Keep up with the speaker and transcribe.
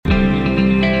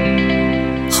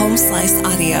Slice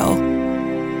Audio.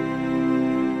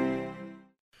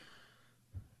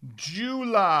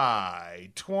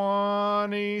 July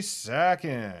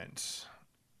 22nd.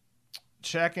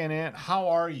 Checking in. How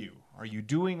are you? Are you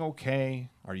doing okay?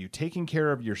 Are you taking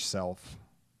care of yourself?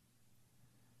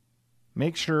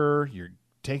 Make sure you're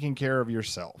taking care of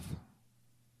yourself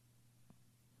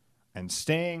and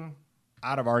staying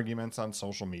out of arguments on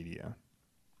social media.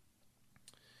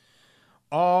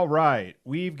 All right,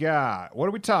 what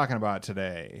are we talking about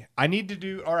today? I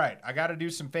got to do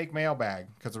some fake mailbag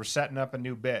because we're setting up a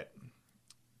new bit.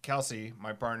 Kelsey,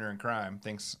 my partner in crime,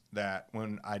 thinks that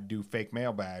when I do fake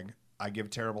mailbag, I give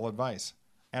terrible advice.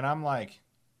 And I'm like,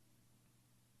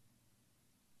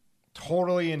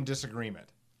 totally in disagreement.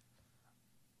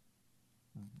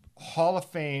 Hall of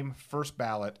Fame, first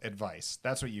ballot advice.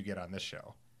 That's what you get on this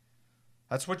show.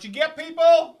 That's what you get,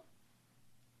 people!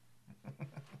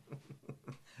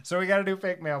 So we got to do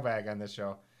fake mailbag on this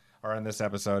show, or on this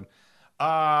episode. You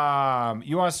want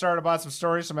to start about some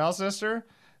stories from El Sister?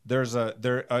 It's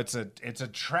a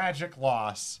tragic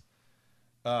loss.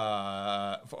 So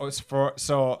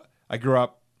I grew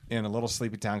up in a little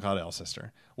sleepy town called El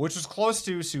Sister, which was close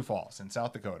to Sioux Falls in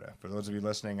South Dakota. For those of you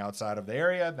listening outside of the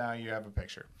area, now you have a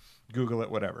picture. Google it,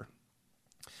 whatever.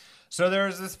 So there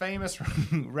was this famous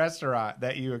restaurant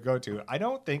that you would go to. I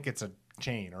don't think it's a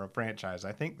chain or a franchise.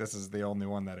 I think this is the only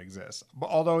one that exists.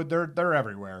 But although they're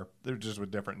everywhere, they're just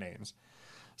with different names.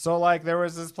 So like there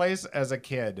was this place as a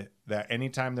kid that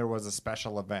anytime there was a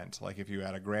special event, like if you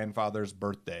had a grandfather's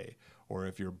birthday or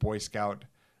if your Boy Scout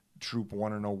troop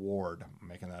won an award, I'm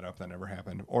making that up, that never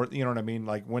happened, or you know what I mean,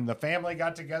 like when the family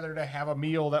got together to have a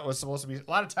meal that was supposed to be, a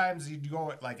lot of times you'd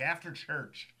go like after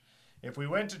church. If we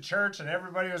went to church and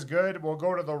everybody was good, we'll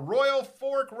go to the Royal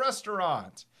Fork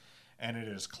restaurant. And it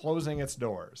is closing its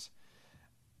doors.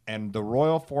 And the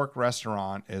Royal Fork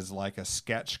restaurant is like a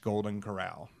sketch Golden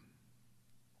Corral.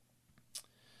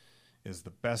 Is the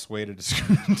best way to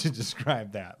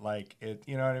describe that. Like it,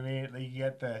 you know what I mean?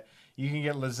 You can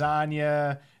get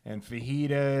lasagna and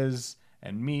fajitas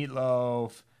and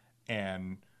meatloaf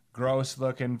and gross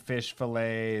looking fish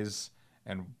fillets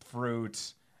and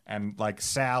fruit and like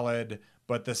salad,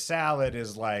 but the salad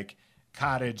is like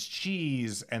cottage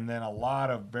cheese and then a lot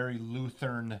of very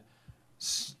Lutheran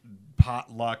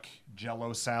potluck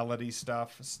Jello salady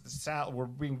stuff. We're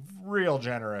being real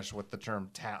generous with the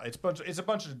term it's a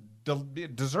bunch of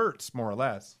desserts, more or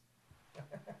less.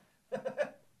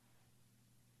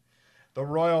 The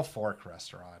Royal Fork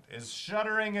restaurant is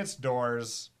shuttering its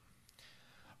doors.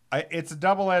 It's a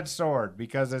double-edged sword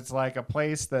because it's like a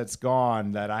place that's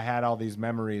gone that I had all these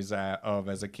memories of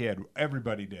as a kid.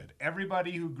 Everybody did.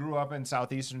 Everybody who grew up in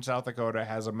southeastern South Dakota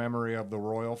has a memory of the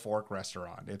Royal Fork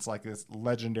restaurant. It's like this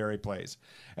legendary place.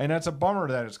 And it's a bummer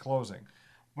that it's closing.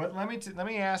 But let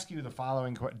me ask you the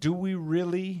following question. Do we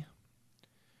really,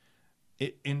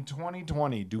 in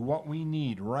 2020, do what we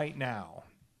need right now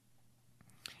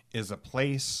is a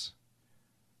place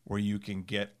where you can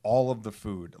get all of the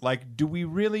food? Like, do we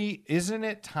really, isn't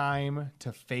it time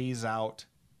to phase out,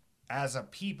 as a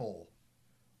people,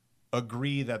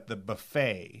 agree that the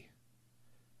buffet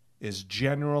is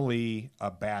generally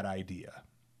a bad idea?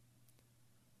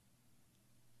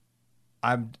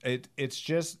 It's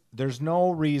just, there's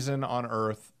no reason on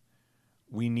earth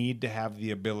we need to have the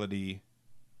ability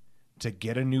to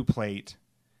get a new plate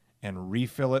and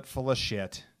refill it full of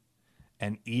shit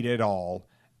and eat it all,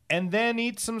 and then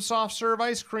eat some soft serve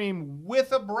ice cream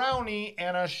with a brownie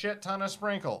and a shit ton of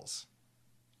sprinkles.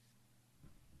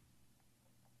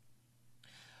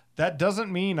 That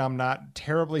doesn't mean I'm not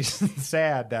terribly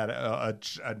sad that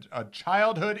a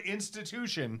childhood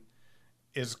institution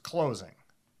is closing.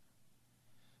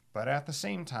 But at the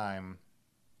same time,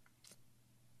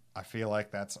 I feel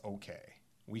like that's okay.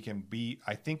 We can be,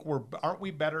 I think aren't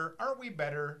we better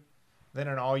than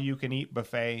an all-you-can-eat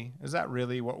buffet? Is that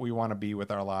really what we want to be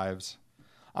with our lives?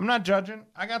 I'm not judging.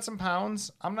 I got some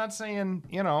pounds. I'm not saying,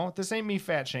 this ain't me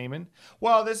fat shaming.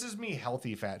 Well, this is me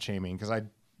healthy fat shaming because I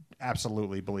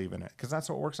absolutely believe in it because that's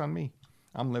what works on me.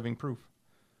 I'm living proof.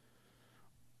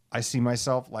 I see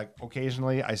myself, like,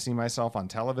 occasionally I see myself on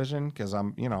television because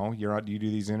I'm, you do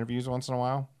these interviews once in a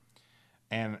while.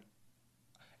 And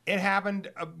it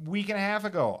happened a week and a half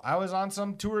ago. I was on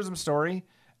some tourism story,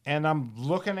 and I'm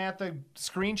looking at the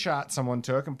screenshot someone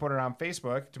took and put it on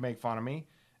Facebook to make fun of me.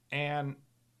 And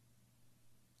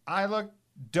I look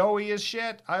doughy as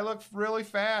shit. I look really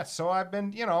fat. So I've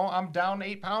been, I'm down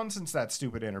 8 pounds since that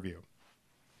stupid interview.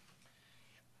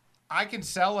 I can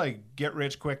sell a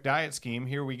get-rich-quick diet scheme.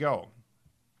 Here we go.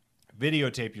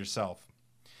 Videotape yourself.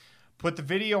 Put the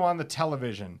video on the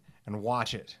television and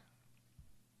watch it.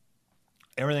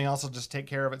 Everything else will just take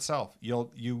care of itself.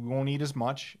 You won't eat as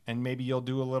much, and maybe you'll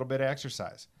do a little bit of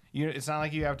exercise. It's not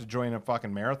like you have to join a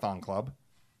fucking marathon club.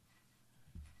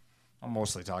 I'm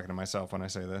mostly talking to myself when I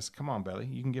say this. Come on, Belly.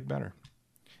 You can get better.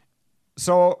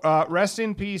 So, rest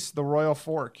in peace, the Royal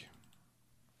Fork.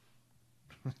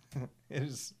 It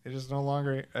is no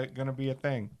longer going to be a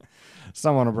thing.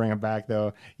 Someone will bring it back,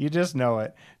 though. You just know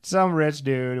it. Some rich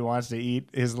dude who wants to eat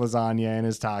his lasagna and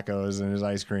his tacos and his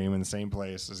ice cream in the same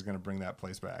place is going to bring that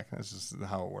place back. That's just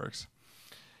how it works.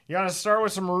 You got to start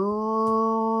with some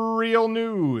real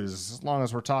news, as long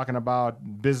as we're talking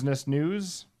about business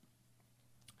news.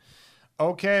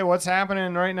 Okay, what's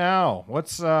happening right now?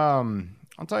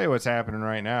 I'll tell you what's happening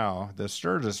right now. The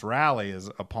Sturgis rally is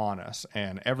upon us,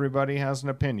 and everybody has an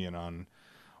opinion on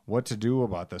what to do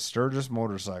about the Sturgis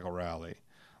motorcycle rally,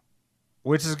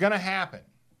 which is going to happen.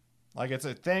 Like, it's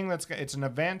a thing it's an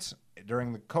event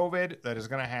during the COVID that is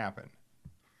going to happen.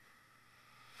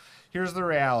 Here's the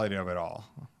reality of it all.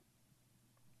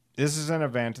 This is an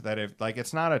event that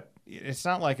it's not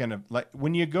like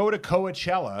when you go to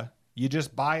Coachella, you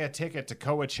just buy a ticket to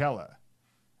Coachella.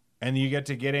 And you get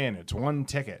to get in. It's one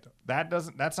ticket. That's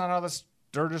not how the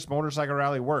Sturgis Motorcycle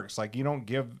Rally works. Like, you don't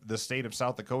give the state of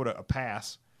South Dakota a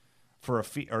pass for a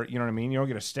fee, or you know what I mean? You don't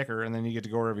get a sticker and then you get to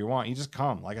go wherever you want. You just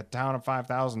come. Like, a town of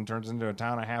 5,000 turns into a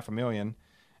town of 500,000,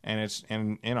 and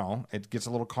it gets a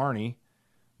little carny,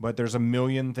 but there's a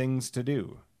million things to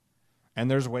do. And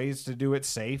there's ways to do it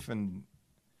safe, and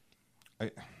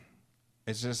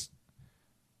it's just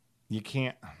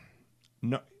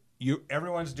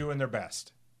everyone's doing their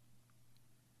best.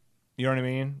 You know what I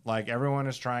mean? Like, everyone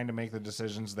is trying to make the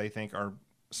decisions they think are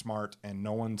smart, and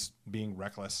no one's being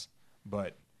reckless.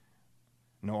 But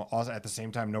also at the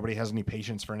same time, nobody has any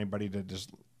patience for anybody to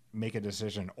just make a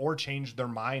decision or change their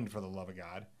mind, for the love of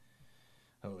God.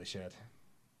 Holy shit.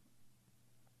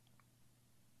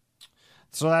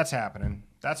 So that's happening.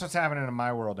 That's what's happening in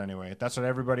my world anyway. That's what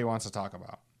everybody wants to talk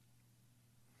about.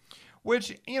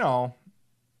 Which,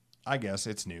 I guess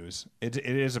it's news. It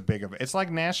is a big event. It's like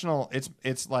national.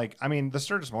 It's like, I mean, the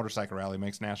Sturgis Motorcycle Rally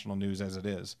makes national news as it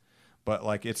is, but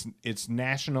like it's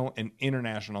national and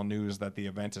international news that the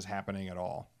event is happening at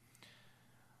all.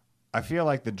 I feel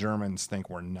like the Germans think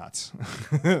we're nuts.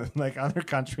 Like, other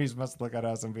countries must look at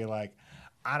us and be like,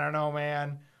 I don't know,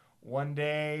 man. One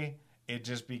day it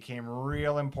just became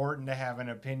real important to have an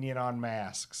opinion on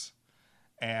masks,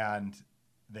 and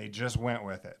they just went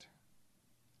with it.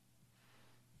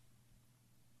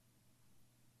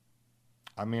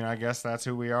 I mean, I guess that's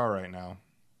who we are right now.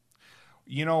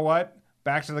 You know what?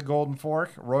 Back to the Golden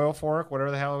Fork, Royal Fork,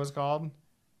 whatever the hell it was called.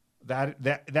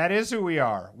 That is who we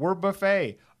are. We're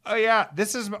buffet. Oh yeah,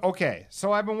 this is okay.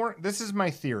 So I've been working. This is my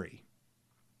theory.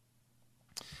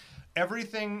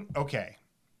 Everything okay.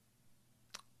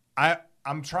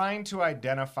 I'm trying to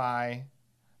identify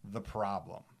the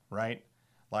problem, right?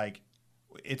 Like,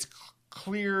 it's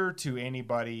clear to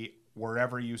anybody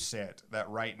wherever you sit that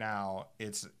right now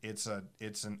it's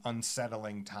an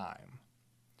unsettling time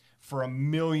for a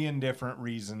million different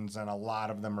reasons, and a lot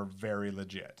of them are very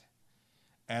legit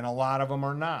and a lot of them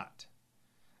are not.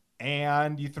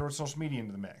 And you throw social media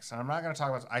into the mix, and I'm not going to talk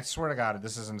about, I swear to God,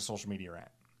 this isn't a social media rant.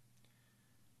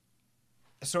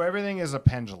 So everything is a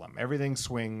pendulum. Everything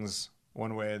swings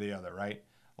one way or the other, right?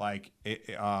 Like,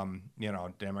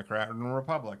 Democrat and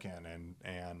Republican,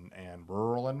 and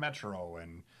rural and metro,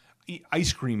 and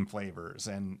ice cream flavors,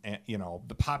 and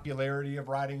the popularity of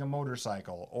riding a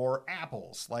motorcycle, or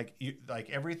apples. Like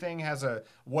everything has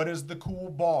what is the cool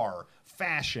bar,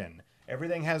 fashion.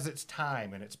 Everything has its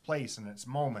time and its place and its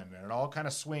moment, and it all kind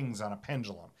of swings on a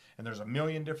pendulum. And there's a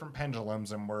million different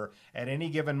pendulums, and we're at any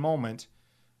given moment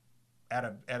at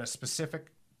a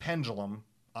specific pendulum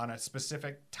on a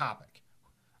specific topic.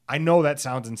 I know that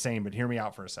sounds insane, but hear me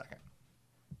out for a second.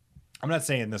 I'm not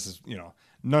saying this is,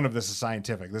 none of this is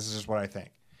scientific. This is just what I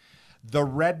think. The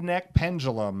redneck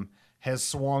pendulum has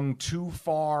swung too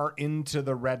far into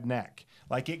the redneck.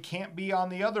 Like, it can't be on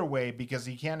the other way, because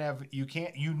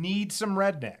you need some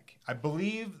redneck. I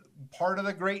believe part of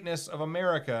the greatness of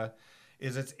America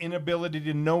is its inability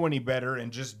to know any better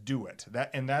and just do it.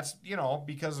 That's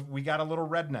because we got a little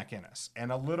redneck in us,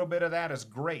 and a little bit of that is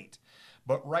great.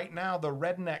 But right now, the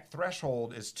redneck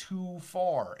threshold is too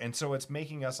far, and so it's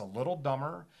making us a little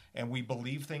dumber, and we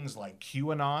believe things like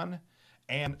QAnon.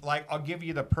 And, I'll give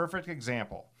you the perfect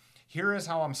example. Here is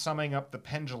how I'm summing up the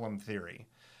pendulum theory.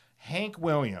 Hank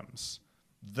Williams,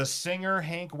 the singer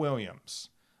Hank Williams.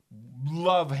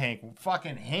 Love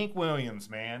fucking Hank Williams,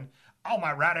 man. All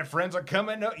my rowdy friends are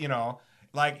coming up,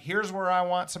 here's where I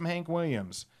want some Hank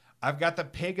Williams. I've got the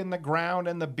pig in the ground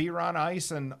and the beer on ice,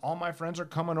 and all my friends are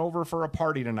coming over for a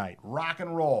party tonight. Rock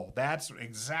and roll. That's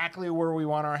exactly where we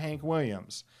want our Hank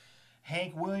Williams.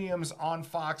 Hank Williams on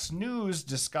Fox News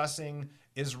discussing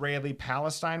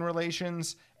Israeli-Palestine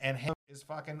relations, and Hank is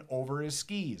fucking over his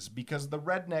skis because the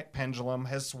redneck pendulum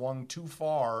has swung too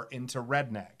far into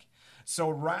redneck.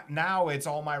 So right now it's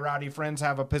all my rowdy friends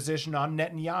have a position on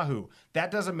Netanyahu.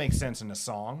 That doesn't make sense in a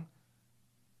song.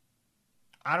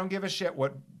 I don't give a shit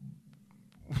what...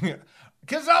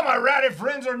 Because all my rowdy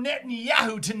friends are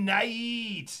Netanyahu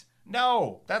tonight.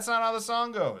 No, that's not how the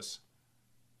song goes.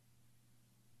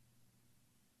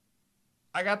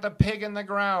 I got the pig in the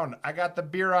ground. I got the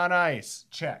beer on ice.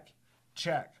 Check.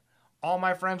 Check. All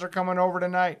my friends are coming over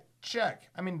tonight. Check.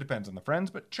 I mean, it depends on the friends,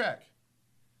 but check.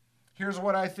 Here's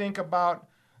what I think about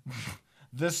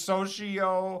the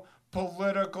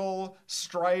socio-political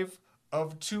strife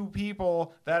of two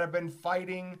people that have been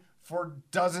fighting for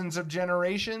dozens of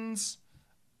generations.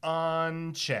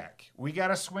 Uncheck. We got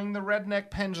to swing the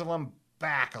redneck pendulum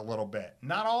back a little bit.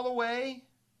 Not all the way.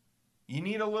 You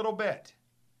need a little bit.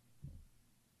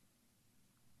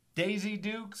 Daisy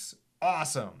Dukes,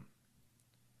 awesome.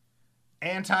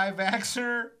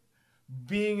 Anti-vaxxer,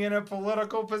 being in a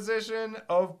political position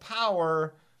of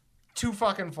power, too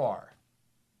fucking far.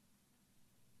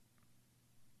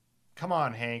 Come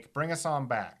on, Hank, bring us on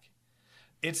back.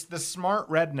 It's the smart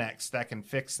rednecks that can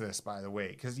fix this, by the way,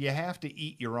 because you have to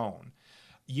eat your own.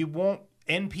 You won't,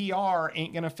 NPR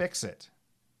ain't going to fix it.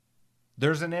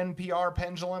 There's an NPR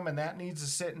pendulum, and that needs to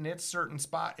sit in its certain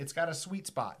spot. It's got a sweet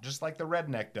spot, just like the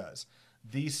redneck does.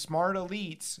 These smart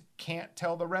elites can't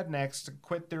tell the rednecks to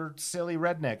quit their silly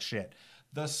redneck shit.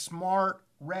 The smart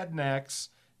rednecks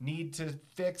need to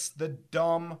fix the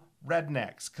dumb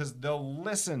rednecks because they'll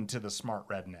listen to the smart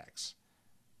rednecks.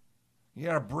 You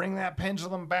got to bring that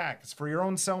pendulum back. It's for your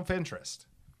own self-interest.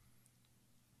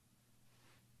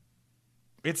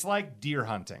 It's like deer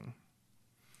hunting.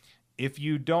 If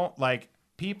you don't like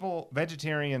people,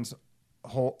 vegetarians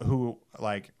who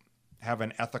like have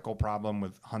an ethical problem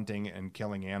with hunting and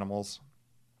killing animals,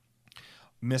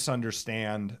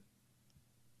 misunderstand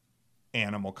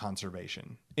animal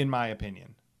conservation, in my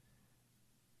opinion.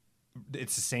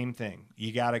 It's the same thing.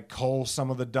 You got to cull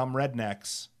some of the dumb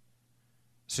rednecks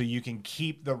so you can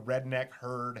keep the redneck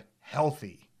herd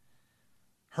healthy.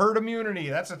 Herd immunity,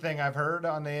 that's a thing I've heard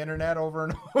on the internet over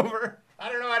and over. I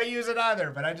don't know how to use it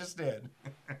either, but I just did.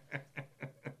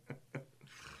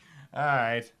 All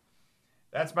right.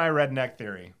 That's my redneck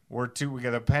theory.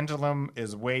 The pendulum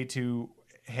is way too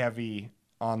heavy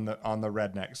on the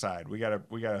redneck side. We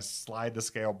gotta slide the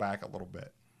scale back a little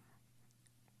bit.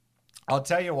 I'll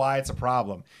tell you why it's a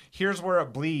problem. Here's where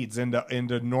it bleeds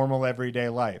into normal everyday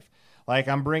life. Like,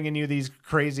 I'm bringing you these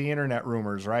crazy internet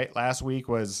rumors, right? What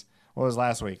was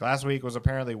last week? Last week was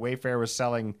apparently Wayfair was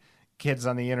selling kids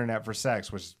on the internet for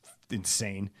sex, which is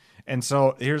insane. And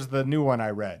so here's the new one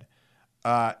I read.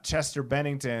 Chester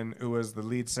Bennington, who was the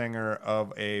lead singer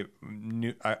of a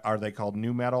are they called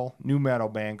new metal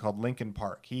band called Linkin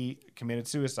Park. He committed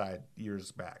suicide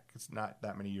years back. It's not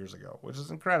that many years ago, which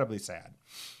is incredibly sad.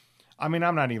 I mean,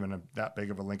 I'm not even that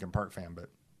big of a Linkin Park fan, but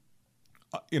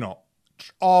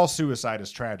all suicide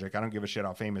is tragic. I don't give a shit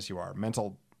how famous you are.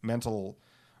 Mental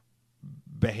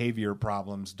behavior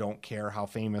problems don't care how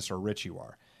famous or rich you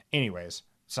are. Anyways,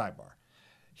 sidebar.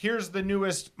 Here's the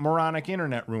newest moronic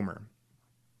internet rumor.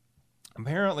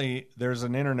 Apparently, there's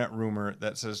an internet rumor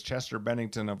that says Chester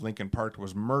Bennington of Linkin Park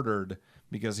was murdered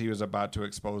because he was about to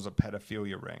expose a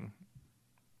pedophilia ring.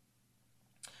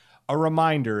 A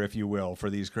reminder, if you will,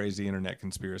 for these crazy internet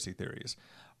conspiracy theories.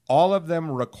 All of them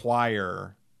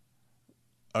require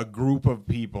a group of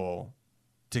people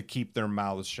to keep their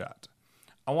mouths shut.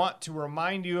 I want to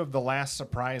remind you of the last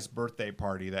surprise birthday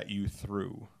party that you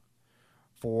threw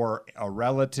for a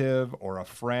relative or a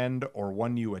friend or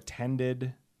one you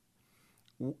attended.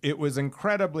 It was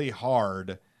incredibly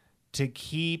hard to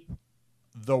keep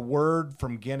the word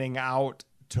from getting out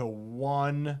to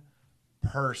one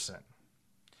person.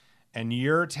 And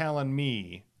you're telling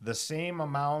me the same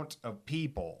amount of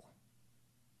people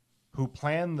who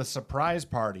planned the surprise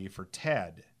party for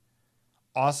Ted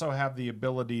also have the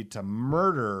ability to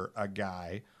murder a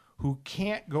guy who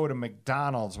can't go to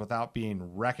McDonald's without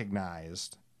being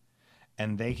recognized,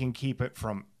 and they can keep it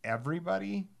from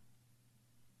everybody?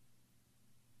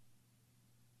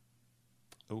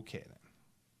 Okay, then.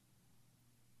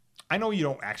 I know you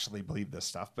don't actually believe this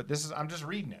stuff, but I'm just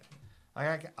reading it.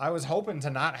 I was hoping to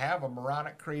not have a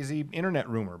moronic, crazy internet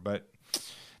rumor, but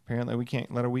apparently we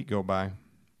can't let a week go by.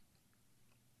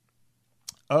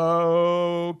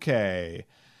 Okay.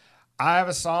 I have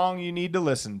a song you need to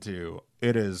listen to.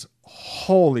 It is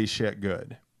holy shit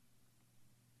good.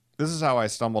 This is how I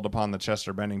stumbled upon the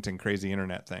Chester Bennington crazy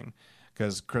internet thing,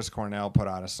 because Chris Cornell put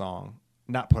out a song.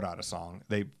 Not put out a song.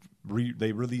 They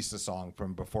released a song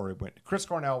from before it went. Chris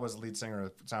Cornell was the lead singer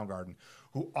of Soundgarden,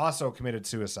 who also committed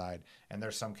suicide. And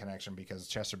there's some connection because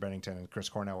Chester Bennington and Chris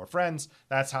Cornell were friends.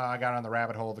 That's how I got on the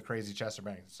rabbit hole of the crazy Chester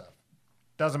Bennington stuff.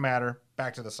 Doesn't matter.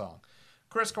 Back to the song.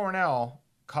 Chris Cornell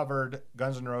covered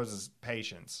Guns N' Roses'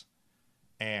 Patience.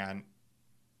 And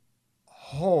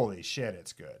holy shit,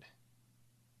 it's good.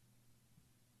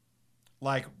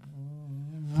 Like,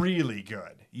 really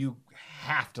good. You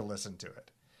have to listen to it.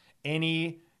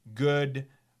 Any good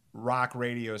rock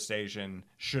radio station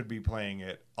should be playing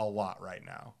it a lot right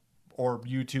now. Or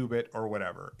YouTube it or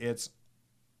whatever. It's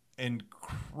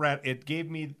incredible. It gave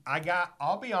me...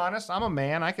 I'll be honest, I'm a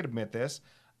man. I could admit this.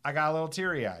 I got a little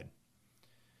teary-eyed.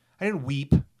 I didn't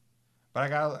weep, but I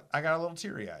got a little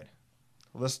teary-eyed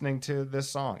listening to this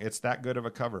song. It's that good of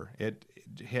a cover. It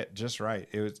hit just right.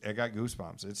 It got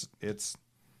goosebumps. It's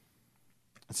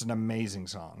an amazing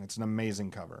song. It's an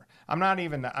amazing cover. I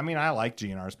like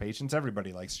GNR's Patience.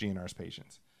 Everybody likes GNR's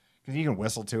Patience because you can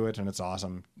whistle to it and it's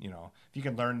awesome. You know, if you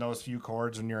can learn those few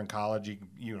chords when you're in college, you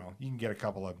can get a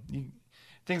couple of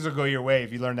things will go your way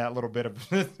if you learn that little bit of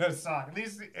the song. At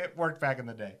least it worked back in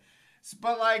the day.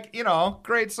 But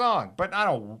great song. But I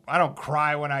don't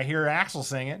cry when I hear Axl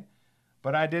sing it.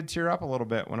 But I did tear up a little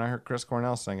bit when I heard Chris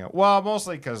Cornell sing it. Well,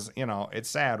 mostly because, it's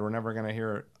sad. We're never going to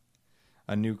hear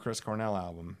a new Chris Cornell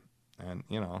album. And,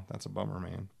 that's a bummer,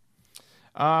 man.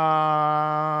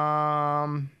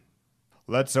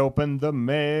 Let's open the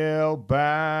mailbag.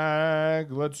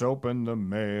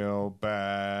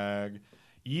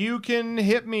 You can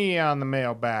hit me on the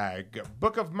mailbag.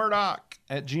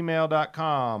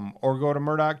 bookofmurdoch@gmail.com or go to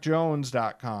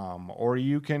murdochjones.com. Or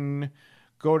you can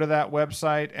go to that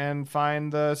website and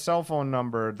find the cell phone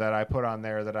number that I put on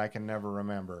there that I can never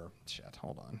remember. Shit,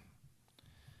 hold on.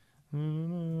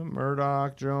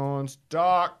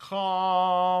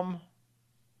 murdochjones.com.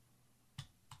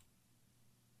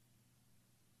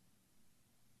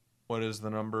 What is the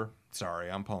number?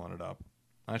 Sorry, I'm pulling it up.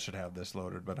 I should have this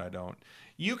loaded, but I don't.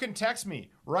 You can text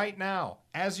me right now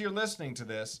as you're listening to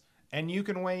this, and you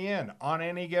can weigh in on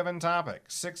any given topic.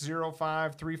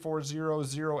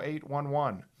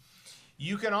 605-340-0811.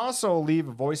 You can also leave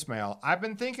a voicemail. I've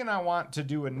been thinking I want to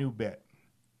do a new bit.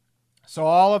 So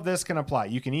all of this can apply.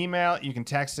 You can email it, you can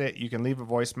text it, you can leave a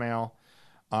voicemail.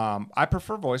 I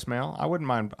prefer voicemail. I wouldn't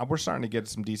mind. We're starting to get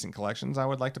some decent collections. I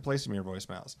would like to play some of your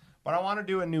voicemails. But I want to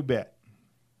do a new bit.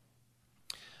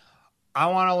 I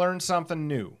want to learn something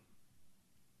new.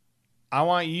 I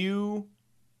want you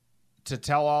to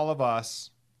tell all of us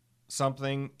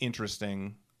something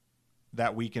interesting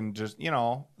that we can just,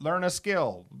 learn a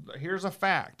skill. Here's a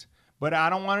fact. But I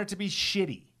don't want it to be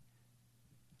shitty.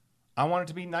 I want it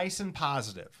to be nice and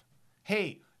positive.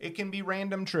 Hey, it can be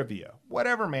random trivia.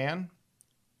 Whatever, man.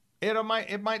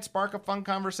 It might spark a fun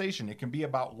conversation. It can be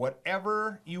about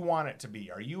whatever you want it to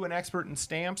be. Are you an expert in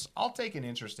stamps? I'll take an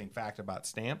interesting fact about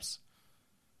stamps.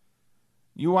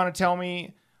 You want to tell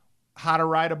me how to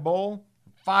ride a bull?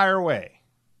 Fire away.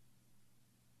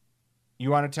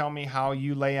 You want to tell me how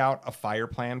you lay out a fire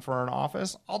plan for an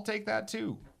office? I'll take that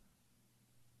too.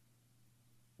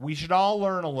 We should all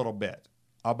learn a little bit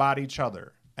about each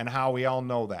other and how we all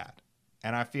know that.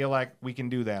 And I feel like we can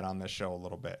do that on this show a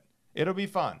little bit. It'll be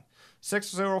fun.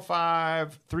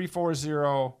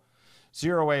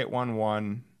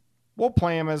 605-340-0811. We'll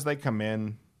play them as they come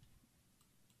in.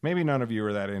 Maybe none of you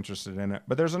are that interested in it,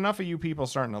 but there's enough of you people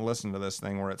starting to listen to this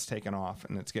thing where it's taken off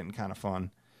and it's getting kind of fun.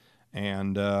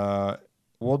 And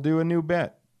we'll do a new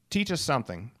bit. Teach us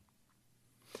something.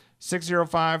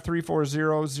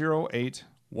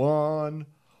 605-340-0811.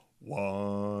 You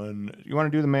want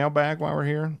to do the mailbag while we're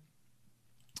here?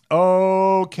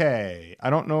 Okay.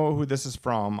 I don't know who this is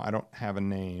from. I don't have a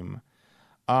name.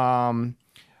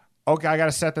 Okay, I got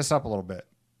to set this up a little bit.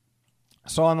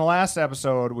 So on the last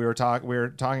episode, we were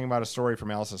talking about a story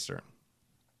from Alcester,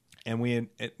 and we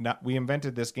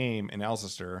invented this game in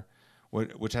Alcester,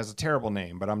 which has a terrible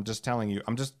name. But I'm just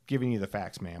giving you the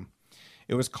facts, ma'am.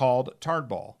 It was called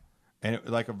Tardball, and it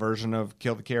was like a version of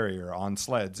Kill the Carrier on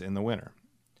sleds in the winter.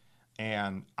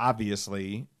 And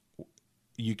obviously,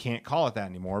 you can't call it that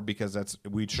anymore because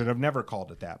we should have never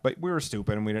called it that. But we were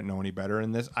stupid and we didn't know any better.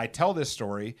 And I tell this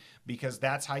story because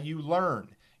that's how you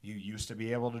learn. You used to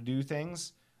be able to do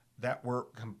things that were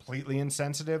completely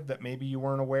insensitive that maybe you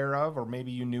weren't aware of, or maybe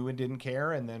you knew and didn't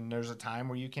care. And then there's a time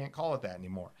where you can't call it that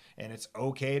anymore. And it's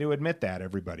okay to admit that,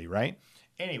 everybody, right?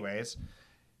 Anyways,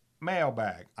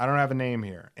 mailbag. I don't have a name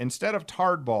here. Instead of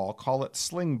Tardball, call it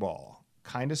Sling Ball.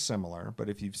 kind of similar, but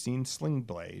if you've seen Sling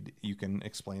Blade, you can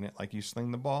explain it like you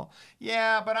sling the ball.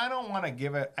 Yeah, but I don't want to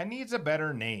give it, I needs a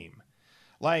better name.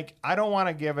 Like, I don't want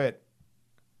to give it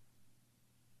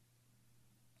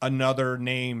another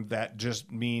name that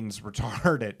just means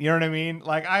retarded. You know what I mean?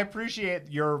 Like, I appreciate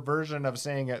your version of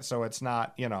saying it so it's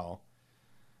not, you know,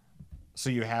 so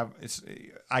you have,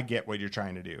 I get what you're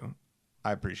trying to do.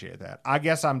 I appreciate that. I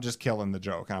guess I'm just killing the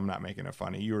joke. I'm not making it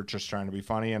funny. You were just trying to be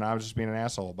funny, and I was just being an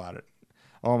asshole about it.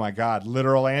 Oh my God!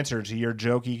 Literal answer to your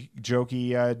jokey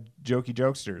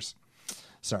jokesters.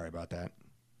 Sorry about that.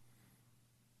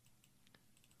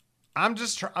 I'm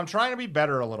trying to be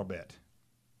better a little bit.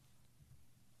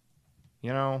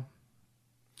 You know.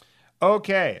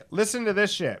 Okay, listen to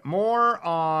this shit. More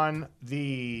on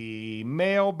the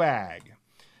mailbag.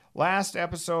 Last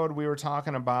episode, we were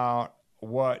talking about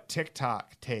what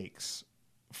TikTok takes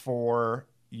for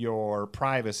your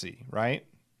privacy, right?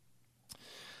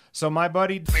 So my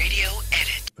buddy Radio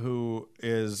Edit, who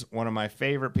is one of my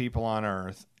favorite people on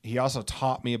earth, he also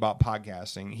taught me about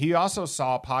podcasting. He also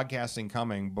saw podcasting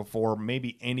coming before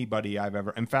maybe anybody I've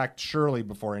ever, in fact, surely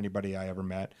before anybody I ever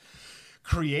met,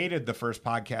 created the first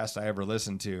podcast I ever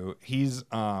listened to. He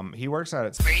works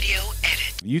at Radio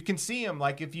Edit. You can see him,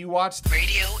 like, if you watch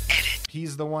Radio Edit.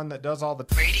 He's the one that does all the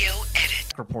Radio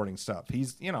Edit reporting stuff.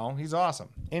 He's awesome.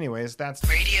 Anyways, that's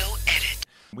Radio Edit.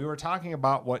 We were talking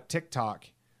about what TikTok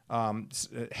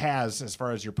has as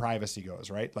far as your privacy goes,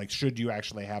 right? Like, should you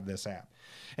actually have this app?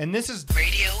 And this is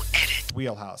Radio Edit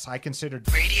wheelhouse. I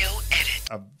considered Radio Edit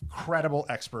a credible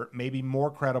expert, maybe more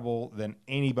credible than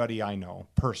anybody I know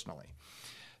personally.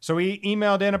 So he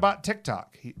emailed in about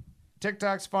TikTok.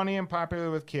 TikTok's funny and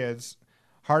popular with kids.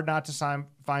 Hard not to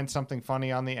find something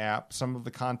funny on the app. Some of the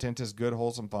content is good,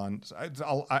 wholesome fun.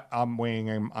 I'm weighing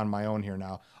in on my own here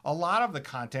now. A lot of the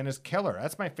content is killer.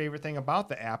 That's my favorite thing about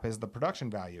the app is the production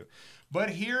value.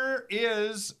 But here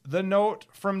is the note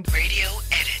from Radio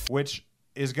Edit, which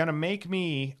is going to make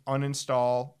me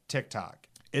uninstall TikTok.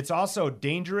 It's also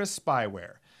dangerous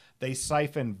spyware. They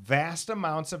siphon vast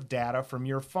amounts of data from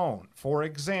your phone. For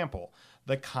example,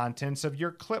 the contents of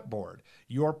your clipboard,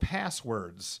 your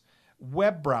passwords,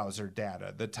 web browser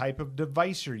data, the type of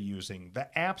device you're using, the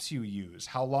apps you use,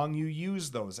 how long you use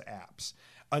those apps.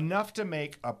 Enough to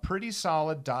make a pretty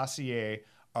solid dossier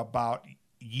about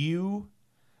you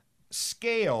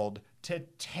scaled to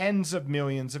tens of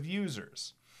millions of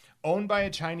users. Owned by a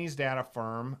Chinese data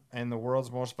firm and the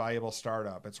world's most valuable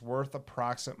startup, it's worth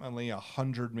approximately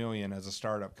 $100 million as a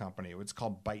startup company. It's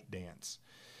called ByteDance.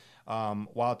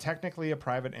 While technically a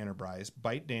private enterprise,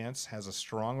 ByteDance has a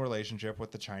strong relationship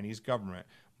with the Chinese government.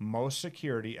 Most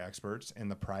security experts in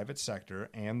the private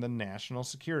sector and the national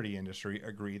security industry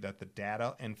agree that the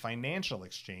data and financial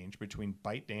exchange between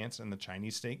ByteDance and the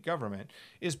Chinese state government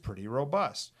is pretty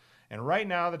robust. And right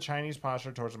now, the Chinese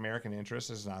posture towards American interests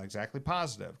is not exactly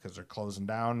positive because they're closing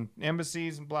down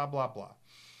embassies and blah, blah, blah.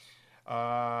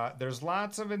 There's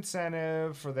lots of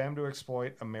incentive for them to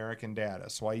exploit American data.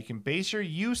 So while you can base your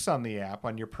use on the app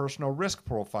on your personal risk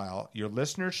profile, your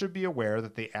listeners should be aware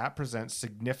that the app presents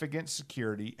significant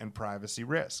security and privacy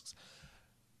risks.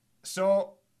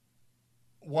 So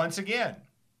once again,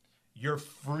 you're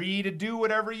free to do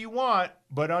whatever you want,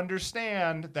 but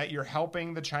understand that you're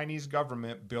helping the Chinese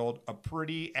government build a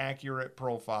pretty accurate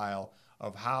profile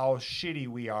of how shitty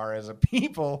we are as a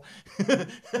people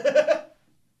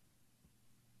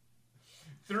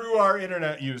through our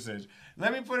internet usage.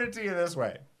 Let me put it to you this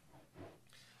way.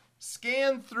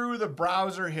 Scan through the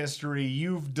browser history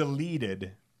you've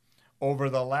deleted over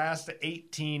the last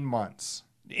 18 months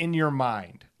in your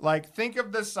mind. Like, think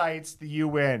of the sites that you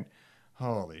went,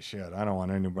 holy shit, I don't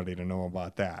want anybody to know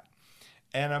about that.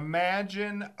 And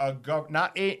imagine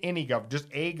just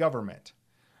a government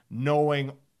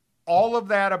knowing all of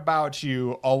that about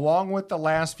you, along with the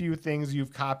last few things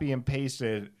you've copy and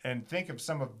pasted, and think of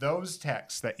some of those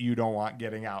texts that you don't want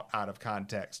getting out of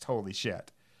context. Holy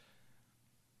shit.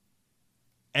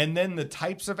 And then the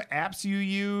types of apps you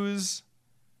use,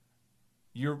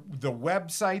 the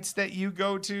websites that you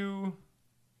go to.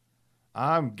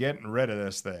 I'm getting rid of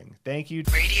this thing. Thank you,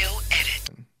 Radio Edit.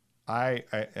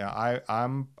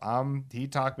 He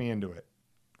talked me into it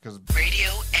because Radio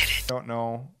Edit. Don't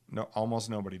know. No, almost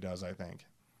nobody does, I think.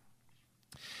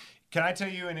 Can I tell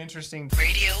you an interesting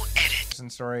Radio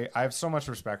Edit story? I have so much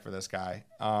respect for this guy.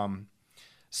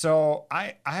 So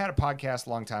I had a podcast a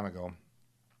long time ago,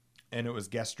 and it was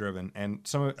guest driven. And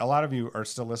a lot of you are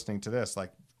still listening to this,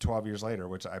 like 12 years later,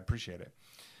 which I appreciate it.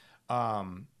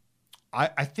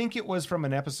 I think it was from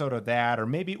an episode of that, or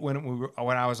maybe when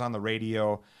I was on the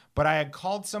radio. But I had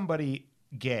called somebody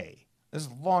gay. This is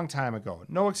a long time ago.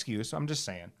 No excuse. I'm just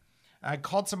saying. I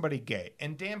called somebody gay,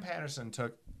 and Dan Patterson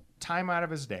took time out of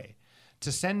his day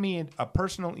to send me a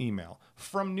personal email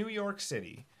from New York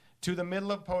City to the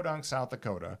middle of Podunk, South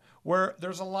Dakota, where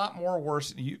there's a lot more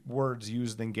worse words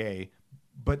used than gay,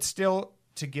 but still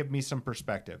to give me some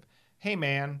perspective. Hey,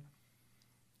 man,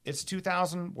 it's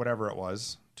 2000, whatever it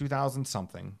was, 2000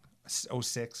 something,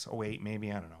 06, 08,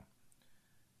 maybe, I don't know.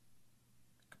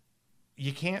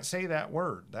 You can't say that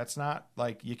word. That's not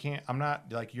like, you can't, I'm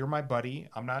not like, you're my buddy.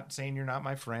 I'm not saying you're not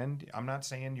my friend. I'm not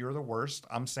saying you're the worst.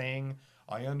 I'm saying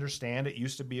I understand it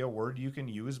used to be a word you can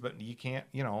use, but you can't,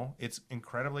 it's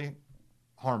incredibly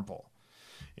harmful.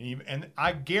 And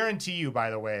I guarantee you, by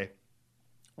the way,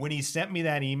 when he sent me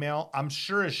that email, I'm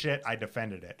sure as shit I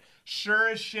defended it. Sure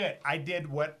as shit I did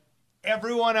what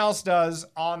everyone else does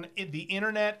on the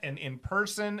internet and in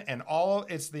person and all.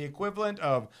 It's the equivalent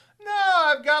of, no,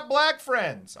 I've got black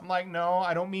friends. I'm like, no,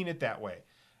 I don't mean it that way.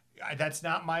 That's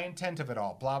not my intent of it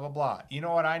all. Blah, blah, blah. You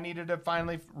know what I needed to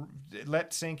finally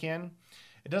let sink in?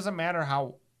 It doesn't matter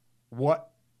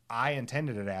what I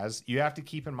intended it as. You have to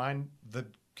keep in mind the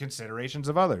considerations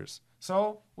of others.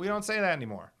 So we don't say that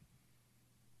anymore.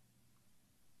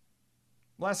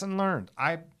 Lesson learned.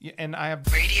 I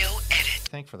have radio edit.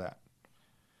 Thank for that.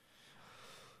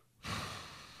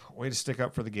 Way to stick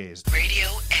up for the gays. Radio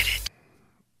edit.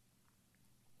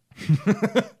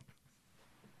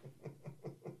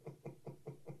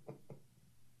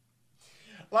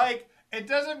 Like, it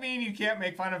doesn't mean you can't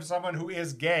make fun of someone who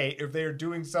is gay if they're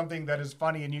doing something that is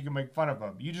funny and you can make fun of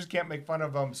them. You just can't make fun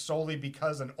of them solely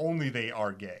because and only they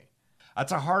are gay.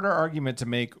 That's a harder argument to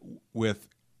make with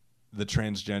the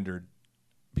transgendered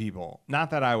people. Not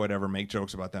that I would ever make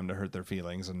jokes about them to hurt their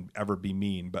feelings and ever be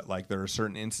mean, but like there are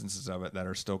certain instances of it that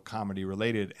are still comedy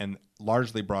related and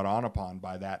largely brought on upon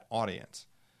by that audience.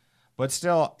 But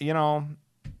still,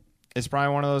 it's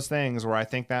probably one of those things where I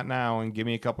think that now and give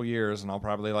me a couple years and I'll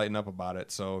probably lighten up about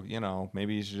it. So,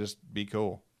 maybe you should just be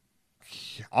cool.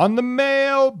 On the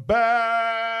mailbag.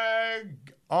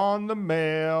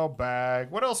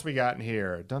 What else we got in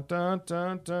here? Dun, dun,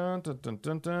 dun, dun, dun, dun,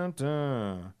 dun, dun,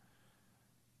 dun.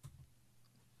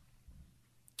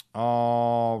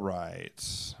 All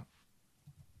right.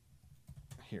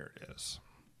 Here it is.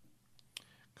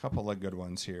 A couple of good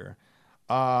ones here.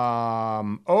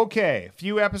 Okay. A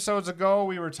few episodes ago,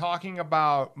 we were talking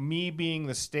about me being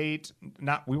the state.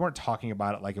 We weren't talking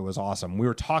about it like it was awesome. We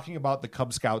were talking about the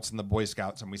Cub Scouts and the Boy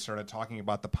Scouts, and we started talking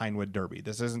about the Pinewood Derby.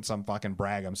 This isn't some fucking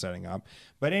brag I'm setting up.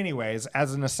 But anyways,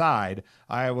 as an aside,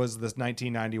 I was this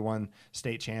 1991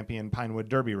 state champion Pinewood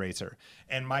Derby racer.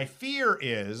 And my fear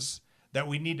is that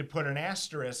we need to put an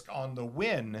asterisk on the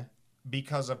win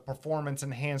because of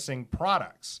performance-enhancing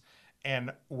products.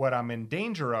 And what I'm in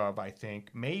danger of, I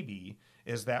think, maybe,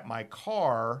 is that my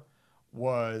car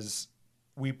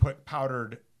we put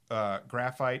powdered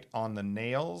graphite on the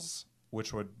nails,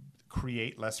 which would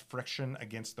create less friction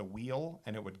against the wheel,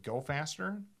 and it would go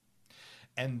faster.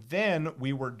 And then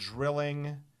we were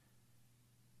drilling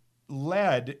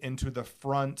lead into the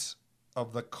front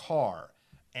of the car.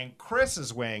 And Chris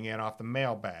is weighing in off the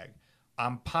mailbag.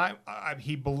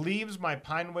 He believes my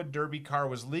Pinewood Derby car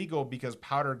was legal because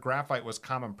powdered graphite was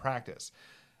common practice.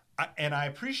 And I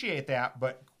appreciate that,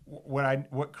 but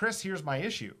what Chris, here's my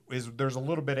issue, is there's a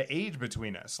little bit of age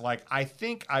between us. Like, I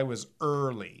think I was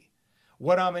early.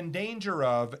 What I'm in danger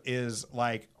of is,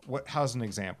 like, how's an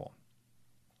example?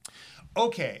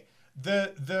 Okay,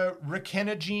 the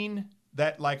rekenogene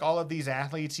that like all of these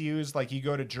athletes use, like you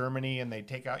go to Germany and they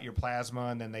take out your plasma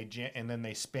and then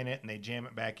they spin it and they jam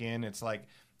it back in. It's like,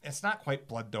 it's not quite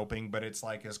blood doping, but it's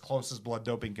like as close as blood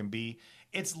doping can be.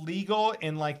 It's legal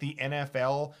in like the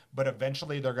NFL, but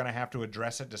eventually they're going to have to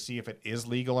address it to see if it is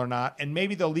legal or not. And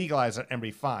maybe they'll legalize it and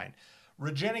be fine.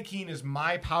 Regenokine is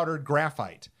my powdered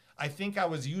graphite. I think I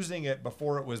was using it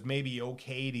before it was maybe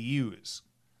okay to use.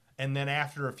 And then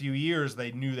after a few years,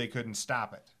 they knew they couldn't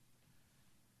stop it.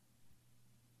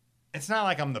 It's not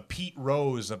like I'm the Pete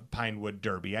Rose of Pinewood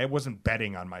Derby. I wasn't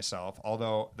betting on myself,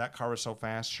 although that car was so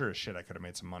fast. Sure as shit, I could have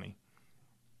made some money.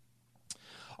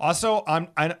 Also,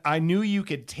 I knew you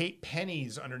could tape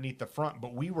pennies underneath the front,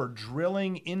 but we were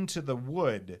drilling into the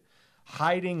wood,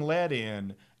 hiding lead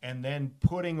in, and then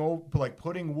putting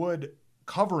wood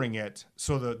covering it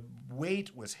so the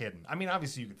weight was hidden. I mean,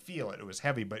 obviously you could feel it. It was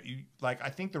heavy, but I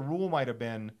think the rule might have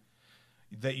been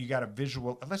that you got a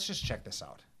visual. Let's just check this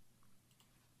out.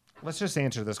 Let's just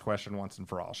answer this question once and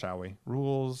for all, shall we?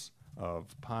 Rules of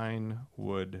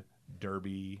Pinewood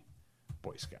Derby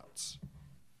Boy Scouts.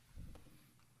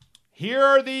 Here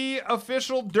are the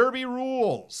official Derby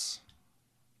rules.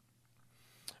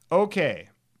 Okay.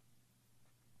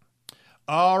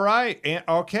 All right.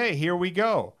 Okay, here we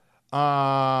go.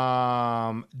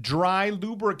 Dry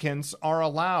lubricants are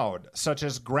allowed, such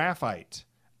as graphite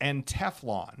and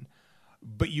Teflon,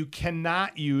 but you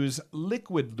cannot use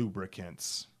liquid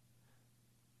lubricants.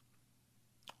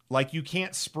 Like, you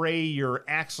can't spray your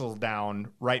axle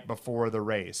down right before the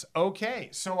race. Okay,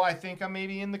 so I think I'm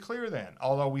maybe in the clear then,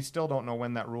 although we still don't know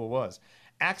when that rule was.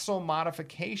 Axle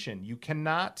modification. You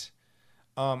cannot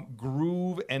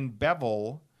groove and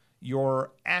bevel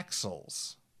your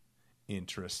axles.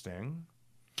 Interesting.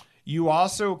 You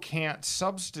also can't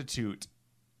substitute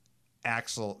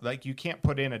axle. Like, you can't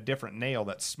put in a different nail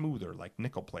that's smoother, like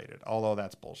nickel plated, although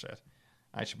that's bullshit.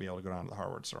 I should be able to go down to the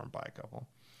hardware store and buy a couple.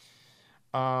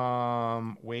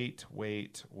 Weight.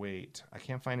 I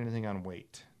can't find anything on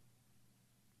weight.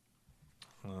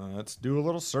 Let's do a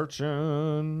little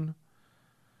searching.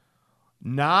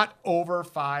 Not over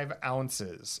 5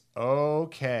 ounces.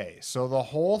 Okay, so the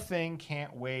whole thing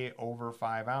can't weigh over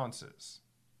 5 ounces.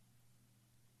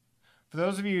 For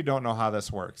those of you who don't know how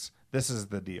this works, this is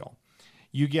the deal.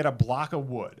 You get a block of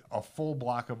wood, a full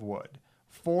block of wood,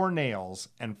 4 nails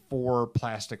and 4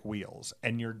 plastic wheels.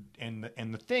 And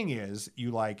the thing is, you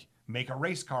like make a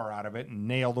race car out of it and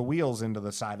nail the wheels into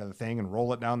the side of the thing and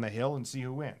roll it down the hill and see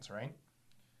who wins, right?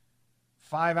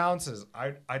 5 ounces.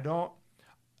 I don't,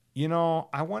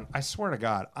 I swear to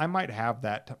God, I might have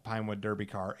that Pinewood Derby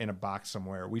car in a box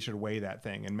somewhere. We should weigh that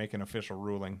thing and make an official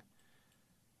ruling.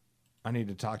 I need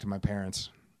to talk to my parents.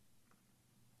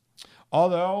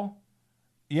 Although,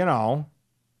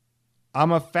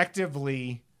 I'm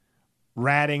effectively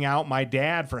ratting out my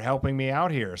dad for helping me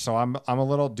out here. So I'm a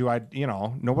little,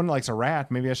 no one likes a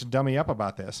rat. Maybe I should dummy up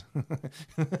about this.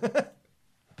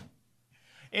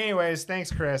 Anyways, thanks,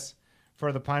 Chris,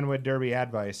 for the Pinewood Derby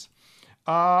advice.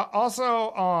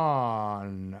 Also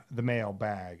on the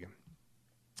mailbag,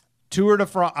 Tour de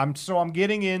France. I'm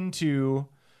getting into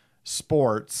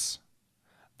sports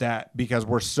because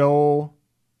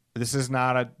this is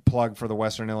not a plug for the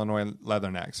Western Illinois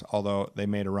Leathernecks, although they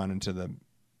made a run into the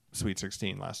Sweet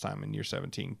 16 last time in year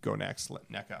 17. Go next,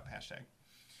 neck up, hashtag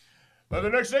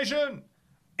Leathernecks Nation.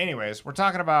 Anyways, we're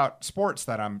talking about sports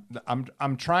that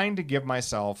I'm trying to give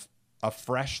myself a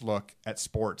fresh look at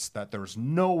sports that there's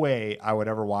no way I would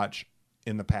ever watch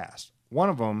in the past. One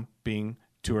of them being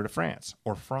Tour de France,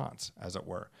 or France, as it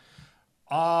were.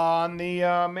 On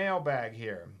the mailbag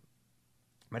here,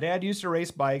 my dad used to race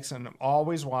bikes and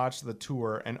always watched the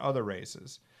Tour and other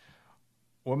races.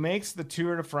 What makes the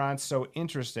Tour de France so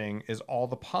interesting is all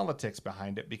the politics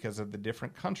behind it because of the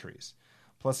different countries.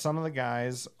 Plus, some of the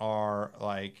guys are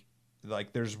like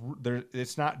there's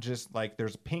it's not just like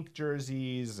there's pink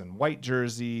jerseys and white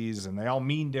jerseys and they all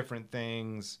mean different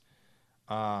things.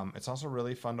 It's also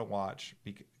really fun to watch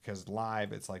because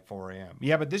live it's like 4 a.m.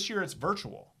 Yeah, but this year it's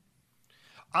virtual.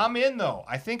 I'm in though.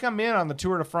 I think I'm in on the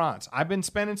Tour de France. I've been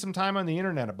spending some time on the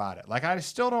internet about it. Like, I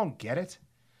still don't get it.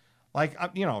 Like,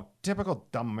 typical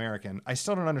dumb American. I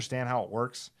still don't understand how it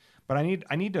works, but I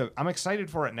need to, I'm excited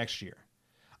for it next year.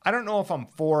 I don't know if I'm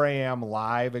 4 a.m.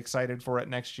 live excited for it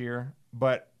next year,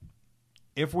 but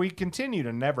if we continue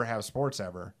to never have sports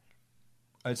ever,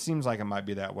 it seems like it might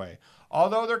be that way.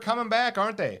 Although they're coming back,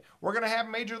 aren't they? We're going to have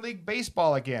Major League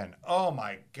Baseball again. Oh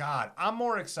my God. I'm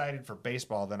more excited for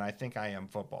baseball than I think I am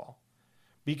football.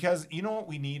 Because you know what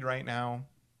we need right now?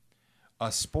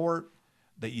 A sport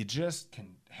that you just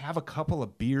can have a couple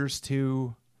of beers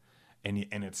to, and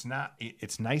it's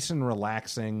nice and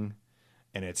relaxing.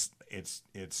 And it's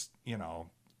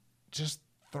just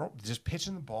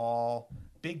pitching the ball,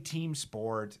 big team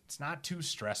sport. It's not too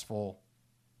stressful.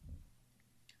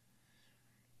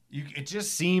 It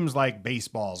just seems like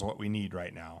baseball is what we need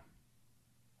right now.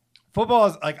 Football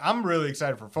is like, I'm really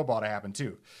excited for football to happen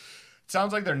too. It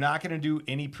sounds like they're not going to do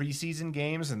any preseason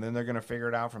games and then they're going to figure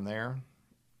it out from there.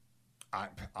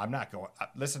 I'm not going.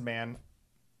 Listen, man.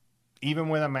 Even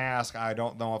with a mask, I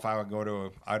don't know if I would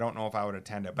I don't know if I would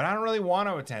attend it, but I don't really want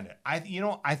to attend it. I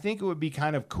think it would be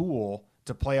kind of cool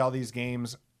to play all these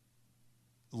games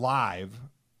live,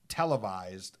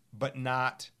 televised, but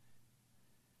not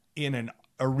in an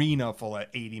arena full of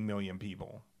 80 million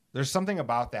people. There's something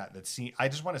about that I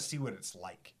just want to see what it's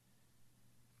like.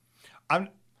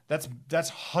 That's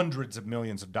hundreds of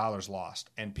millions of dollars lost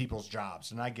and people's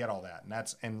jobs, and I get all that, and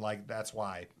that's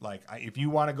why if you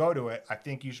want to go to it, I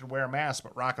think you should wear a mask,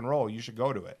 but rock and roll, you should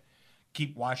go to it.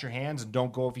 Wash your hands and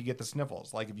don't go if you get the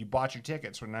sniffles. Like if you bought your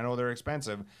tickets, and I know they're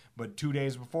expensive, but 2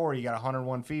 days before you got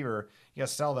 101 fever, you got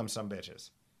to sell them some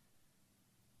bitches,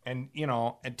 and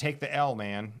and take the L,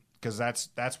 man, because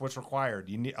that's what's required.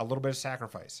 You need a little bit of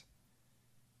sacrifice.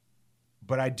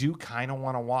 But I do kind of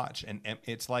want to watch, and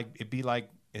it's like it'd be like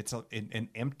it's an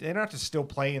empty. They don't have to still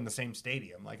play in the same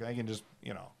stadium. Like they can just,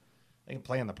 they can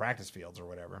play in the practice fields or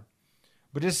whatever.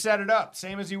 But just set it up,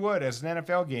 same as you would as an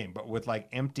NFL game, but with like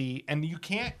empty, and you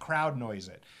can't crowd noise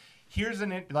it. Here's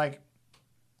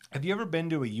have you ever been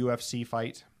to a UFC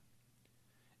fight?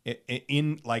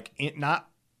 Not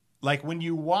like when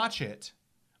you watch it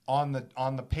on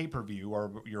the pay-per-view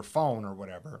or your phone or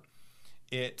whatever,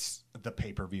 it's the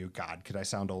pay-per-view. God, could I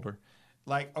sound older?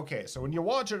 Like, okay, so when you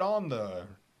watch it on the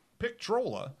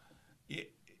Pictrola,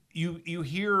 you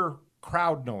hear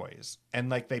crowd noise, and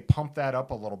like they pump that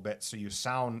up a little bit so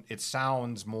it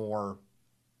sounds more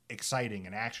exciting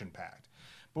and action-packed.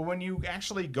 But when you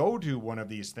actually go to one of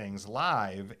these things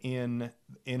live in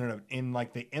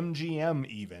like the MGM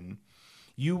even,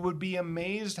 you would be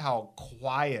amazed how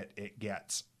quiet it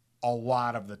gets a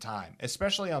lot of the time,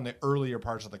 especially on the earlier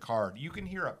parts of the card. You can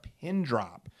hear a pin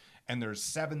drop and there's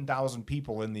 7,000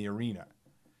 people in the arena.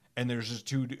 And there's just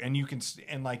two, and you can,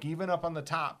 and like even up on the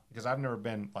top, because I've never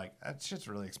been, like, that shit's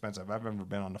really expensive. I've never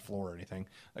been on the floor or anything.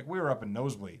 Like, we were up in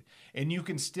nosebleed, and you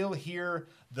can still hear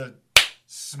the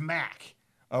smack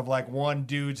of like one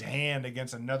dude's hand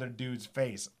against another dude's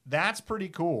face. That's pretty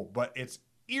cool, but it's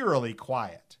eerily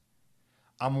quiet.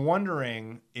 I'm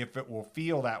wondering if it will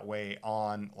feel that way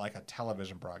on like a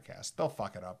television broadcast. They'll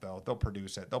fuck it up though. They'll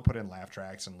produce it. They'll put in laugh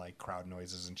tracks and like crowd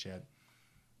noises and shit.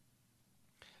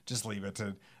 Just leave it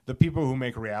to the people who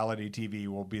make reality TV.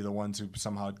 Will be the ones who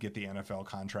somehow get the NFL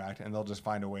contract, and they'll just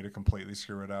find a way to completely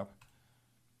screw it up.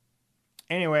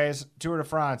 Anyways, Tour de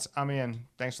France. I'm in.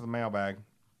 Thanks for the mailbag.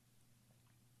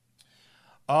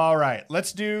 All right,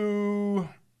 let's do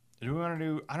we want to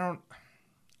do?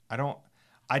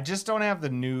 I just don't have the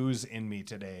news in me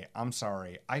today. I'm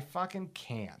sorry. I fucking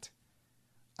can't.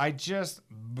 I can't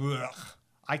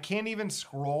even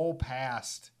scroll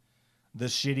past the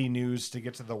shitty news to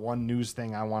get to the one news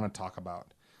thing I want to talk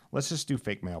about. Let's just do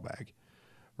fake mailbag.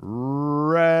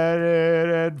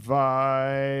 Reddit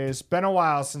advice. Been a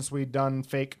while since we've done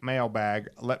fake mailbag.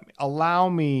 Allow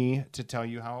me to tell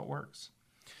you how it works.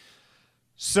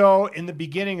 So in the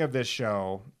beginning of this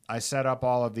show, I set up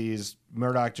all of these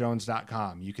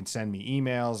murdochjones.com. You can send me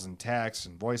emails and texts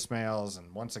and voicemails.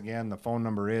 And once again, the phone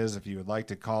number is, if you would like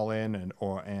to call in and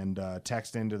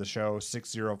text into the show,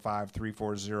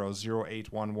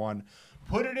 605-340-0811.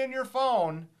 Put it in your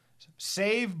phone.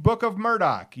 Save Book of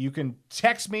Murdoch. You can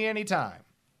text me anytime,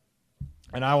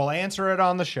 and I will answer it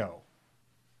on the show.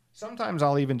 Sometimes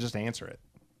I'll even just answer it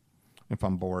if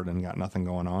I'm bored and got nothing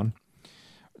going on.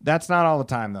 That's not all the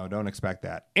time, though. Don't expect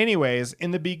that. Anyways,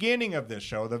 in the beginning of this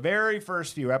show, the very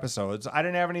first few episodes, I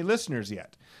didn't have any listeners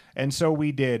yet. And so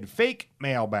we did fake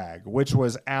mailbag, which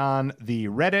was on the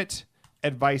Reddit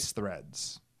advice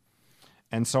threads.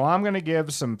 And so I'm going to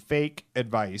give some fake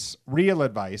advice, real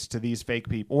advice to these fake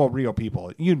people. Well, real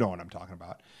people. You know what I'm talking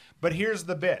about. But here's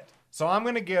the bit. So I'm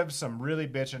going to give some really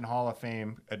bitchin' Hall of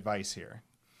Fame advice here.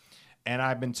 And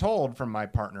I've been told from my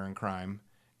partner in crime,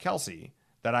 Kelsey,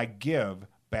 that I give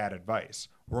bad advice.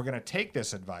 We're going to take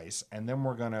this advice, and then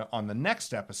we're going to, on the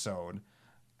next episode,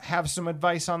 have some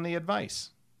advice on the advice.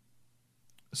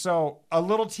 So a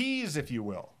little tease, if you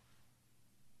will.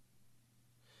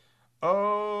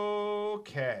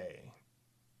 Okay.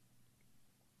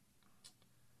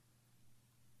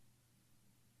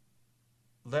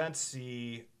 Let's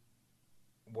see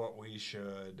what we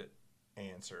should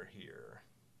answer here.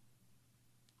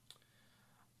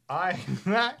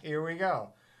 Here we go.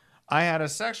 I had a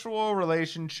sexual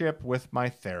relationship with my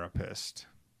therapist.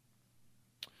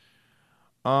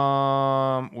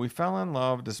 We fell in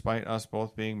love despite us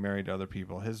both being married to other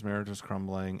people. His marriage was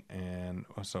crumbling, and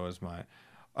so is mine.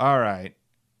 All right.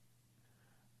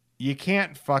 You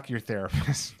can't fuck your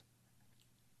therapist.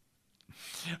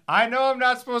 I know I'm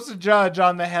not supposed to judge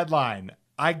on the headline.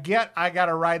 I got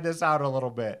to ride this out a little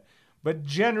bit. But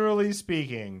generally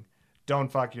speaking,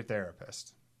 don't fuck your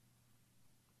therapist.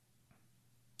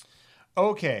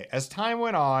 Okay, as time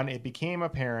went on, it became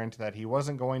apparent that he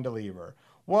wasn't going to leave her.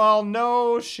 Well,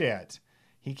 no shit.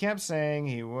 He kept saying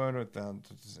he would,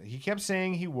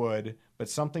 but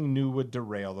something new would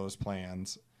derail those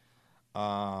plans.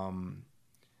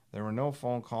 There were no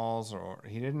phone calls, or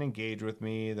he didn't engage with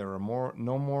me. There were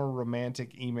no more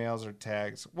romantic emails or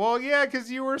texts. Well, yeah,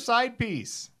 because you were a side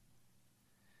piece.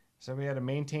 So we had to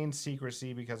maintain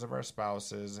secrecy because of our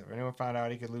spouses. If anyone found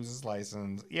out, he could lose his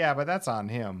license. Yeah, but that's on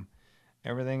him.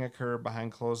 Everything occurred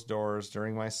behind closed doors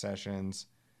during my sessions.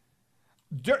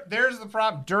 There's the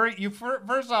problem.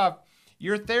 First off,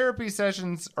 your therapy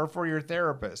sessions are for your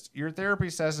therapist. Your therapy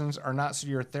sessions are not so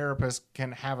your therapist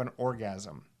can have an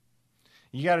orgasm.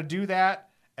 You got to do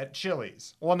that at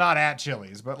Chili's. Well, not at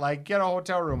Chili's, but like get a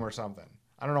hotel room or something.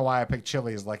 I don't know why I picked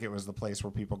Chili's like it was the place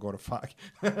where people go to fuck.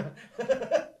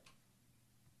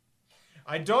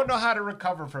 I don't know how to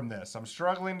recover from this. I'm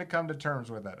struggling to come to terms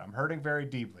with it. I'm hurting very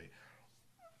deeply.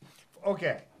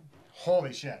 Okay.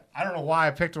 Holy shit. I don't know why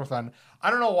I picked one.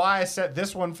 I don't know why I set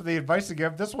this one for the advice to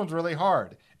give. This one's really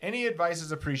hard. Any advice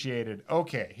is appreciated.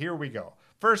 Okay, here we go.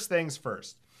 First things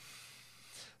first.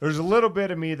 There's a little bit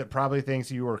of me that probably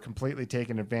thinks you were completely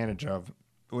taken advantage of,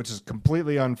 which is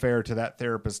completely unfair to that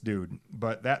therapist dude.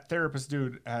 But that therapist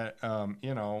dude, that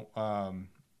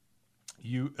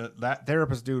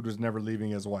therapist dude was never leaving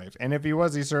his wife. And if he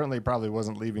was, he certainly probably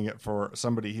wasn't leaving it for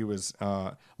somebody he was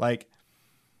like,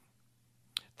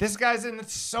 this guy's in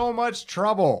so much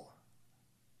trouble.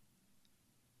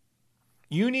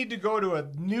 You need to go to a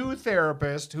new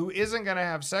therapist who isn't going to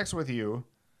have sex with you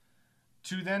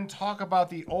to then talk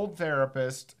about the old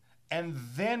therapist and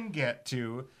then get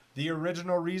to the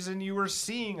original reason you were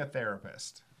seeing a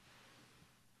therapist.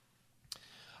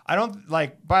 I don't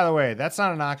like, by the way, that's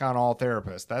not a knock on all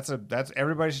therapists. That's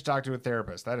everybody should talk to a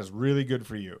therapist. That is really good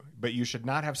for you, but you should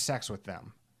not have sex with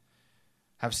them.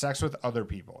 Have sex with other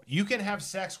people. You can have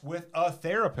sex with a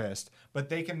therapist, but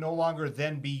they can no longer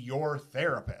then be your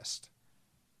therapist.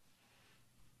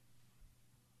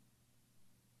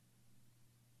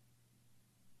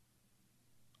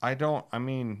 I'm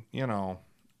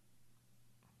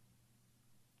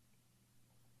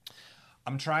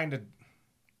trying to,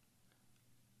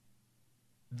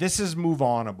 this is move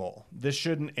onable. This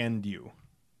shouldn't end you.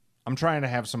 I'm trying to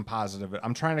have some positive,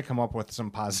 I'm trying to come up with some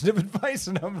positive advice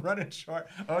and I'm running short.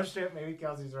 Oh shit, maybe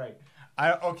Kelsey's right.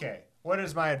 Okay, what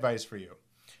is my advice for you?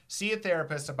 See a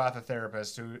therapist about the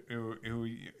therapist who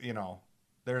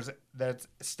that's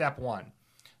step one.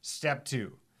 Step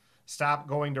two, stop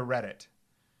going to Reddit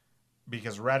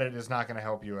because Reddit is not going to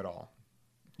help you at all.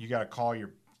 You got to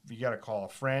call a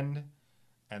friend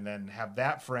and then have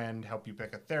that friend help you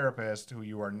pick a therapist who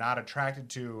you are not attracted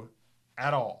to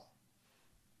at all.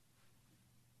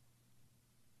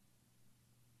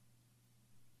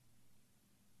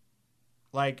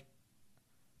 Like,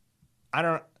 I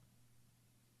don't,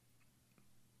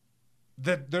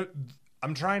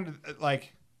 I'm trying to,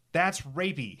 like, that's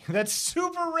rapey. That's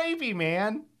super rapey,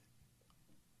 man.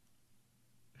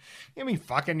 You mean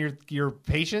fucking your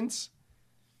patients?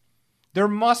 There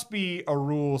must be a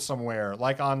rule somewhere,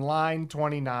 like on line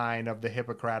 29 of the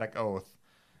Hippocratic Oath,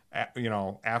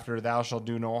 after thou shalt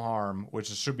do no harm, which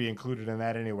should be included in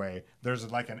that anyway. There's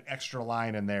like an extra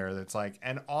line in there that's like,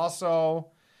 and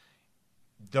also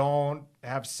don't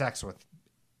have sex with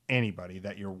anybody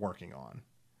that you're working on.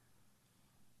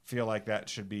 Feel like that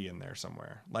should be in there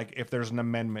somewhere. Like if there's an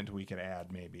amendment we could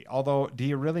add maybe. Although, do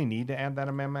you really need to add that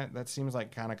amendment? That seems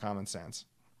like kind of common sense.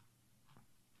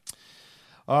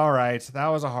 All right, that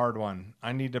was a hard one.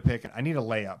 I need a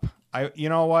layup. You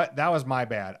know what? That was my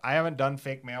bad. I haven't done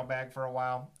fake mailbag for a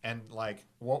while, and like,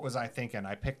 what was I thinking?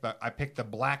 I picked the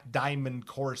black diamond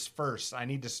course first. I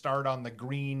need to start on the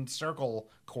green circle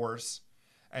course,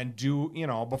 and do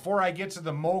before I get to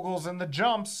the moguls and the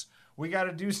jumps. We got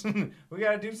to do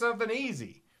something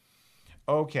easy.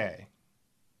 Okay.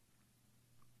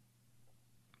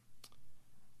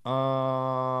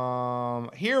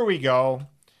 Here we go.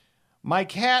 My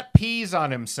cat pees on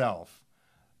himself.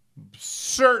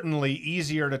 Certainly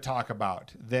easier to talk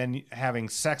about than having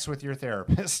sex with your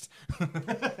therapist.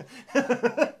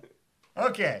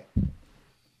 Okay.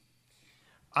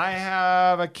 I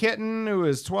have a kitten who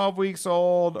is 12 weeks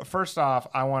old. First off,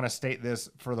 I want to state this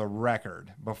for the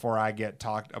record before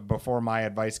my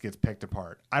advice gets picked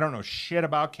apart. I don't know shit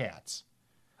about cats.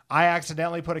 I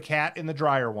accidentally put a cat in the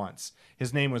dryer once.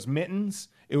 His name was Mittens.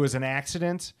 It was an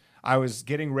accident. I was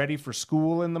getting ready for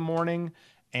school in the morning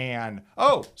and,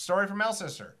 story from Mel's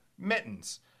sister,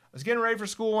 Mittens. I was getting ready for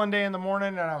school one day in the morning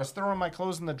and I was throwing my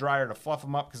clothes in the dryer to fluff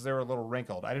them up because they were a little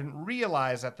wrinkled. I didn't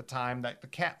realize at the time that the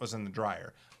cat was in the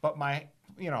dryer. But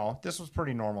this was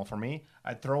pretty normal for me.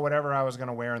 I'd throw whatever I was going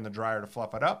to wear in the dryer to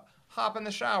fluff it up, hop in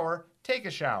the shower, take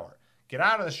a shower. Get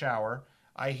out of the shower,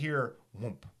 I hear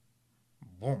whoomp,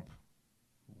 whoomp,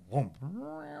 whoomp,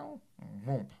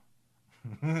 whoomp.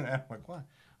 I'm like, what?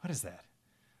 What is that?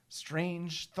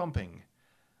 Strange thumping.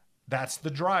 That's the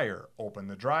dryer. Open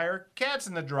the dryer. Cat's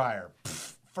in the dryer.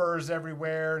 Pfft, furs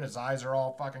everywhere, and his eyes are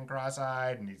all fucking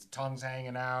cross-eyed, and his tongue's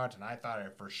hanging out, and I thought I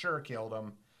for sure killed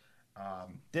him.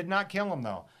 Did not kill him,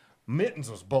 though. Mittens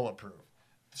was bulletproof.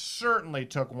 Certainly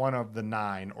took one of the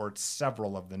 9 or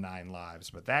several of the 9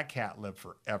 lives, but that cat lived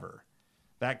forever.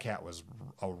 That cat was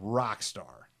a rock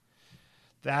star.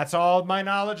 That's all my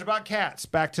knowledge about cats.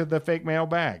 Back to the fake mail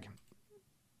bag.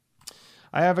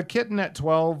 I have a kitten at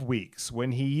 12 weeks.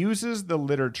 When he uses the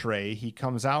litter tray, he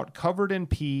comes out covered in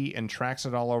pee and tracks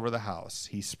it all over the house.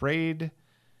 He sprayed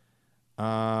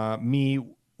me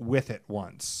with it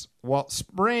once. Well,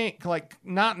 spraying, like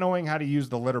not knowing how to use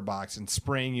the litter box and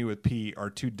spraying you with pee are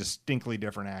two distinctly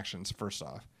different actions, first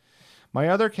off. My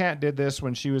other cat did this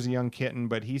when she was a young kitten,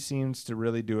 but he seems to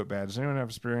really do it bad. Does anyone have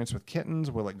experience with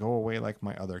kittens? Will it go away like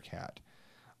my other cat?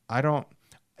 I don't.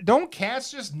 Don't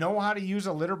cats just know how to use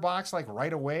a litter box like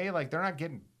right away? Like they're not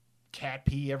getting cat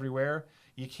pee everywhere.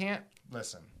 You can't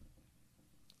listen.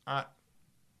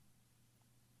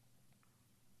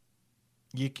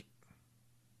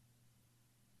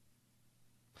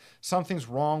 Something's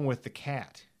wrong with the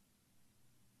cat.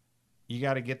 You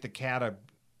got to get the cat a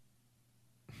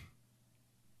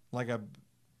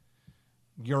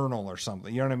urinal or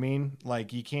something. You know what I mean?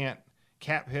 Like you can't.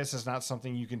 Cat piss is not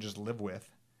something you can just live with.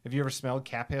 Have you ever smelled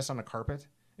cat piss on a carpet?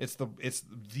 It's the.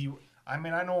 I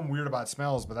mean, I know I'm weird about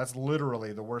smells, but that's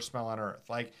literally the worst smell on earth.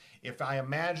 Like, if I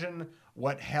imagine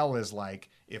what hell is like,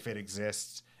 if it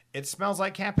exists, it smells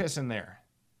like cat piss in there.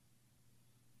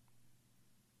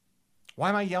 Why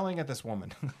am I yelling at this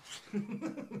woman?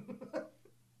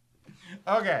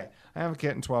 Okay, I have a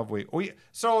kitten 12 weeks.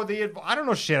 So I don't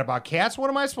know shit about cats. What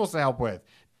am I supposed to help with?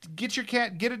 Get your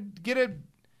cat, get a.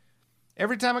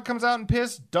 Every time it comes out and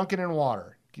piss, dunk it in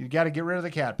water. You got to get rid of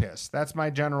the cat piss. That's my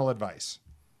general advice.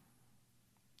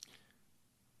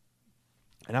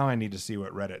 And now I need to see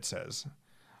what Reddit says.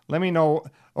 Let me know.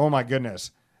 Oh my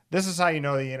goodness. This is how you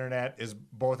know the internet is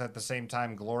both at the same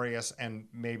time glorious and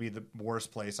maybe the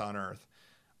worst place on earth.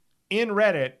 In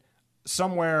Reddit,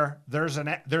 somewhere there's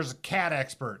cat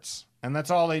experts, and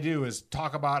that's all they do is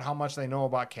talk about how much they know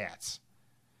about cats.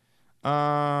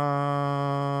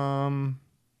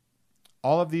 All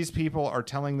of these people are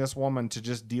telling this woman to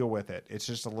just deal with it. It's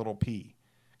just a little pee.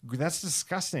 That's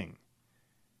disgusting.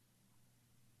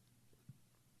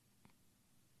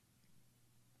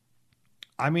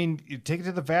 I mean, you take it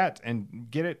to the vet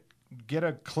and get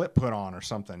a clip put on or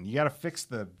something. You got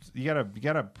to you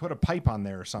got to put a pipe on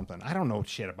there or something. I don't know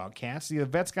shit about cats. The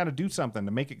vet's got to do something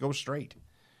to make it go straight.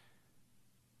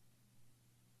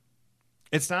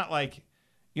 It's not like,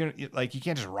 like you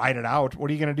can't just ride it out. What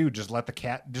are you going to do? Just let the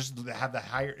cat just have the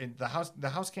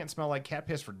house can't smell like cat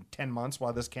piss for 10 months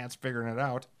while this cat's figuring it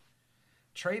out.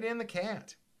 Trade in the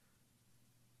cat.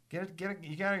 You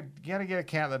got to get a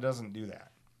cat that doesn't do that.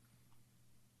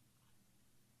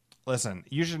 Listen,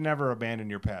 you should never abandon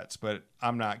your pets, but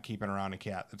I'm not keeping around a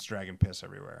cat that's dragging piss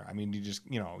everywhere. I mean, you just,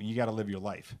 you got to live your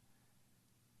life.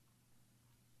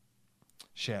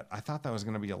 Shit, I thought that was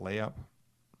going to be a layup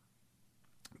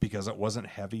because it wasn't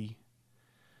heavy.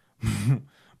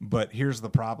 But here's the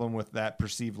problem with that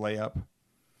perceived layup.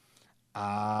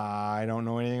 I don't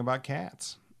know anything about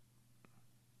cats.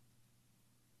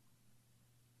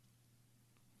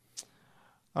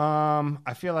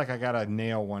 I feel like I got to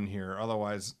nail one here.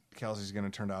 Otherwise, Kelsey's going to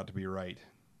turn out to be right.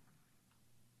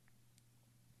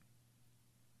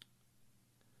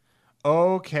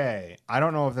 Okay. I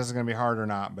don't know if this is going to be hard or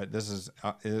not, but this is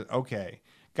okay.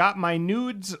 Got my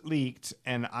nudes leaked,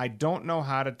 and I don't know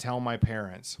how to tell my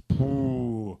parents.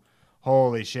 Ooh,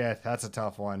 holy shit. That's a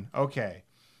tough one. Okay.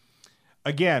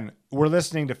 Again, we're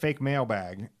listening to Fake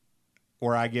Mailbag,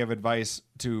 where I give advice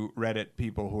to Reddit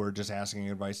people who are just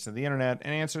asking advice to the internet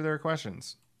and answer their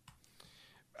questions.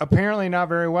 Apparently not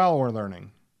very well, we're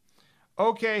learning.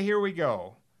 Okay, here we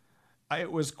go.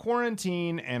 It was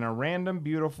quarantine and a random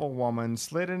beautiful woman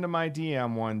slid into my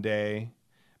DM one day.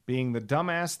 Being the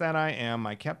dumbass that I am,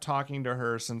 I kept talking to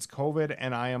her since COVID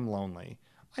and I am lonely.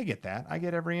 I get that. I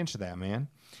get every inch of that, man.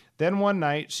 Then one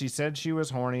night, she said she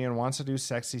was horny and wants to do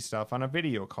sexy stuff on a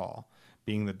video call.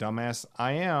 Being the dumbass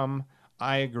I am,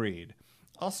 I agreed.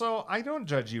 Also, I don't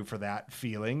judge you for that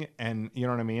feeling, and you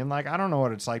know what I mean? Like, I don't know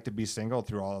what it's like to be single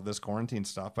through all of this quarantine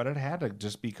stuff, but it had to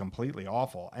just be completely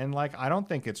awful. And, like, I don't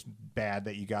think it's bad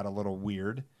that you got a little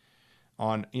weird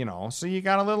on, so you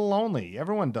got a little lonely.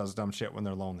 Everyone does dumb shit when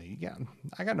they're lonely. Yeah,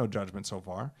 I got no judgment so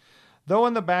far. Though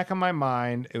in the back of my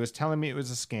mind, it was telling me it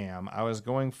was a scam. I was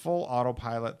going full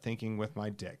autopilot thinking with my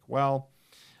dick. Well,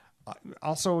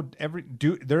 also, every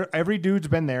dude's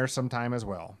been there sometime as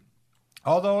well.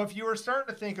 Although, if you were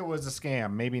starting to think it was a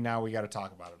scam, maybe now we got to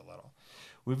talk about it a little.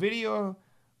 We video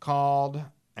called,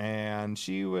 and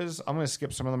I'm going to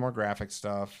skip some of the more graphic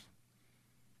stuff.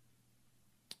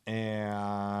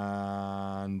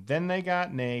 And then they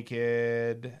got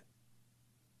naked.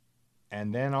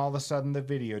 And then all of a sudden the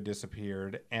video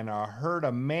disappeared. And I heard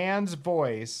a man's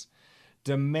voice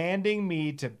demanding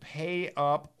me to pay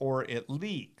up or it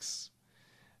leaks.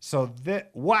 So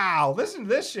wow, listen to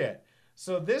this shit.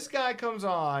 So this guy comes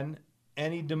on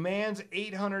and he demands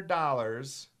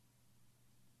 $800,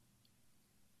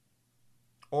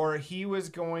 or he was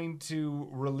going to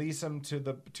release him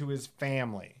to his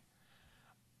family.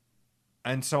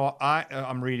 And so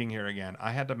I'm reading here again.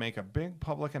 I had to make a big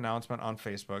public announcement on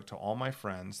Facebook to all my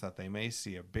friends that they may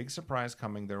see a big surprise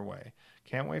coming their way.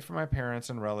 Can't wait for my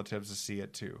parents and relatives to see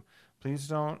it too. Please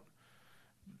don't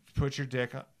put your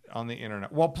dick on the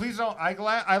internet. Well, please don't.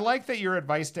 I like that your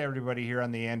advice to everybody here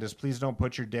on the end is please don't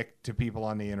put your dick to people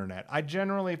on the internet. I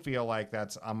generally feel like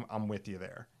I'm with you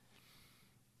there.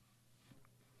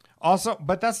 Also,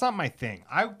 but that's not my thing.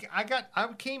 I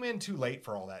came in too late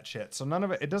for all that shit, so none of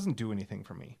it doesn't do anything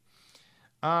for me.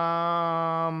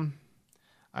 I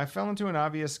fell into an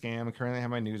obvious scam and currently have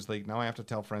my news leak. Now I have to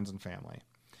tell friends and family.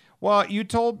 Well, you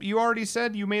already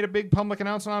said you made a big public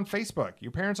announcement on Facebook.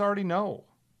 Your parents already know.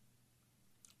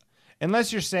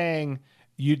 Unless you're saying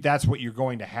that's what you're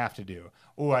going to have to do.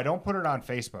 Oh, I don't put it on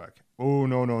Facebook. Oh,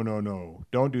 no.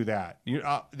 Don't do that.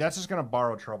 That's just going to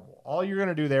borrow trouble. All you're going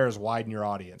to do there is widen your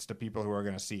audience to people who are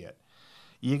going to see it.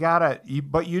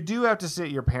 But you do have to sit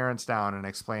your parents down and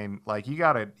explain, like, you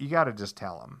gotta just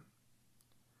tell them.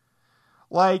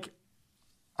 Like,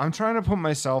 I'm trying to put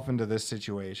myself into this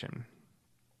situation.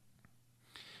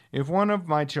 If one of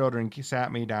my children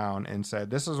sat me down and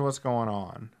said, this is what's going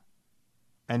on,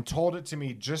 and told it to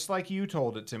me just like you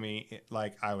told it to me,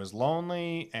 like I was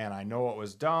lonely and I know it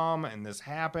was dumb and this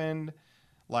happened,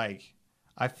 like,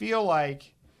 I feel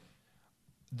like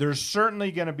there's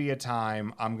certainly going to be a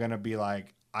time I'm going to be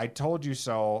like, I told you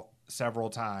so several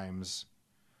times.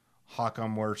 How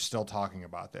come we're still talking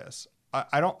about this?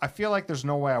 I feel like there's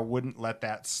no way I wouldn't let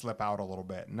that slip out a little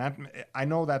bit. And I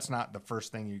know that's not the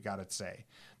first thing you got to say.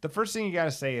 The first thing you got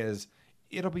to say is,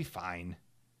 it'll be fine.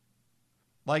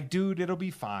 Like, dude, it'll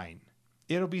be fine.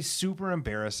 It'll be super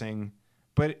embarrassing,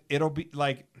 but it'll be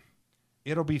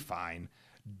fine.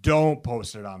 Don't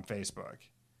post it on Facebook.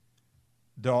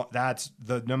 That's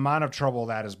the amount of trouble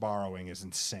that is borrowing is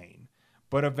insane.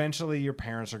 But eventually your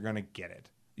parents are going to get it.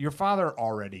 Your father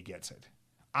already gets it.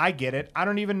 I get it. I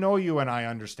don't even know you and I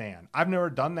understand. I've never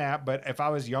done that, but if I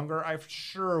was younger, I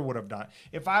sure would have done.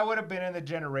 If I would have been in the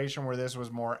generation where this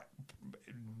was more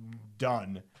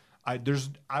done,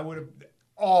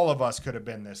 all of us could have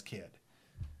been this kid.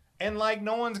 And like,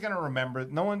 no one's going to remember,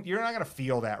 you're not going to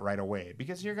feel that right away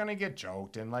because you're going to get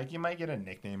joked and like, you might get a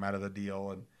nickname out of the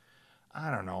deal. And I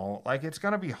don't know, like, it's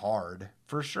going to be hard.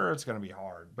 For sure it's going to be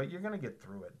hard, but you're going to get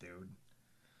through it, dude.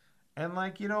 And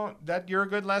like, you're a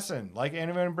good lesson. Like,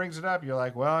 anyone brings it up, you're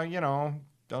like, well,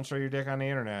 don't show your dick on the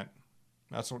internet.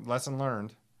 That's what lesson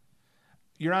learned.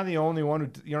 You're not the only one who,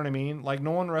 you know what I mean? Like,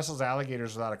 no one wrestles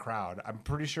alligators without a crowd. I'm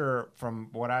pretty sure from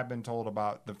what I've been told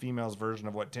about the female's version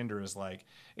of what Tinder is like,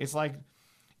 it's like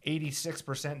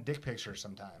 86% dick pictures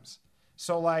sometimes.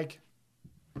 So like,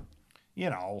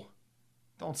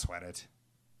 don't sweat it.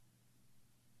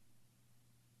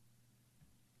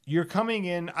 You're coming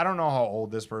in, I don't know how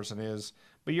old this person is,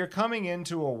 but you're coming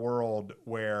into a world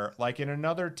where, like, in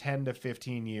another 10 to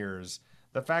 15 years,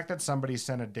 the fact that somebody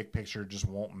sent a dick picture just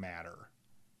won't matter.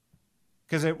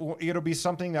 Because it'll be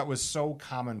something that was so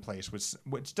commonplace,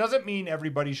 which doesn't mean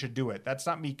everybody should do it. That's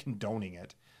not me condoning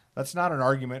it. That's not an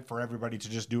argument for everybody to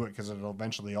just do it because it'll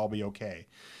eventually all be okay.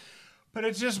 But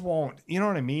it just won't. You know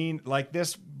what I mean? Like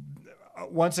this...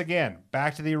 Once again,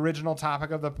 back to the original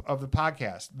topic of the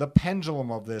podcast. The pendulum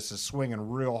of this is swinging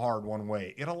real hard one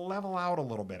way. It'll level out a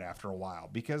little bit after a while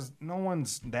because no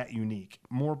one's that unique.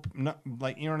 You know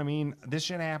what I mean? This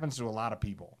shit happens to a lot of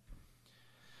people.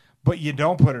 But you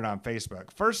don't put it on Facebook.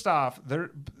 First off,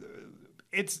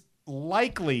 it's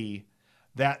likely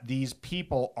that these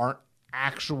people aren't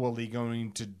actually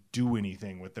going to do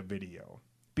anything with the video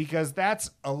because that's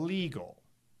illegal.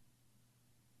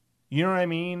 You know what I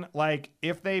mean? Like,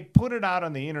 if they put it out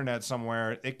on the internet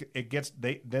somewhere,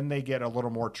 then they get a little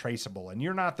more traceable, and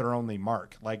you're not their only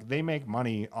mark. Like, they make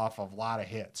money off of a lot of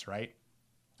hits, right?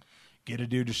 Get a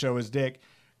dude to show his dick,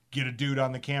 get a dude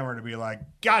on the camera to be like,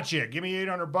 gotcha, give me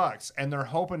 $800, and they're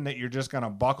hoping that you're just gonna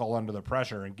buckle under the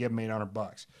pressure and give them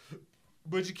 $800.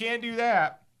 But you can't do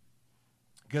that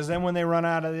because then when they run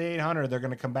out of the 800, they're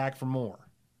gonna come back for more.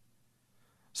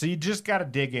 So you just got to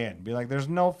dig in. Be like, there's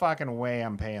no fucking way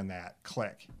I'm paying that.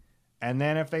 Click. And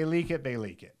then if they leak it, they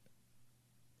leak it.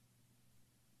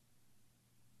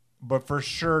 But for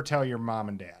sure, tell your mom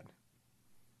and dad.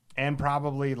 And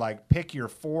probably, like, pick your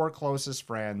 4 closest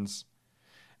friends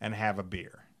and have a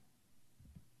beer.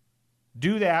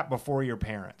 Do that before your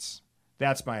parents.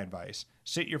 That's my advice.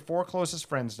 Sit your 4 closest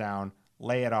friends down.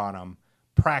 Lay it on them.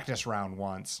 Practice round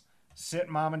once. Sit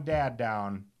mom and dad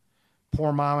down.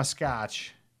 Pour mom a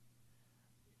scotch.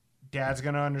 Dad's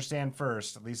going to understand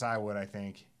first. At least I would, I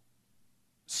think.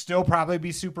 Still probably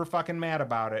be super fucking mad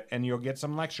about it, and you'll get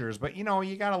some lectures, but you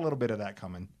got a little bit of that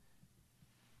coming.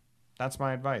 That's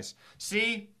my advice.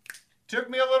 See? Took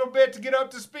me a little bit to get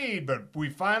up to speed, but we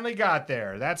finally got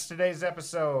there. That's today's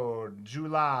episode,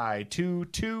 July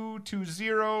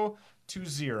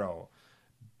 222020.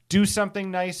 Do something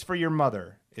nice for your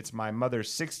mother. It's my mother's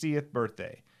 60th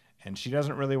birthday, and she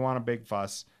doesn't really want a big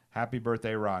fuss. Happy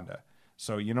birthday, Rhonda.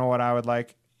 So you know what I would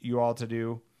like you all to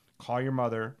do? Call your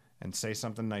mother and say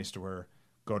something nice to her.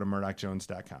 Go to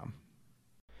murdochjones.com.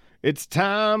 It's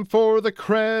time for the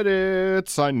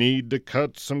credits. I need to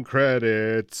cut some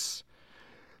credits.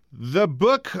 The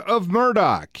Book of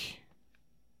Murdoch.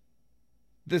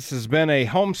 This has been a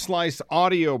Home Slice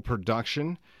audio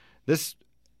production. This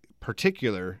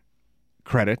particular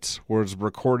credits was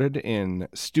recorded in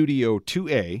Studio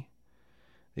 2A.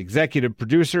 The executive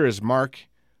producer is Mark.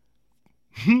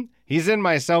 He's in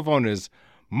my cell phone as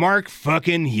Mark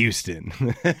fucking Houston.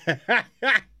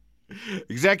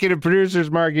 Executive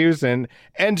producers Mark Houston.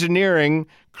 Engineering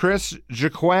Chris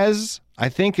Jaquez. I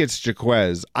think it's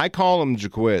Jaquez. I call him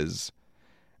Jaquiz.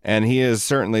 And he is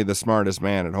certainly the smartest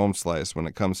man at Home Slice when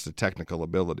it comes to technical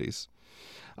abilities.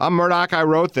 I'm Murdoch. I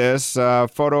wrote this.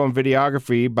 Photo and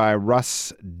videography by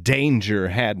Russ Danger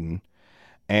Haddon.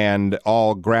 And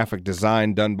all graphic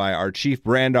design done by our chief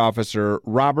brand officer,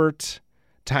 Robert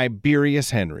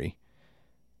Tiberius Henry.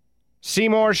 See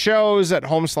more shows at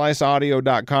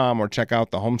homesliceaudio.com or check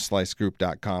out the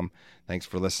homeslicegroup.com. Thanks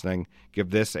for listening. Give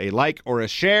this a like or a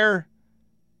share,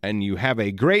 and you have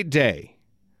a great day.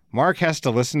 Mark has to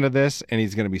listen to this, and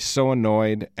he's going to be so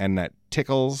annoyed, and that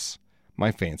tickles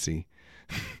my fancy.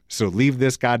 So leave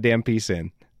this goddamn piece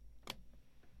in.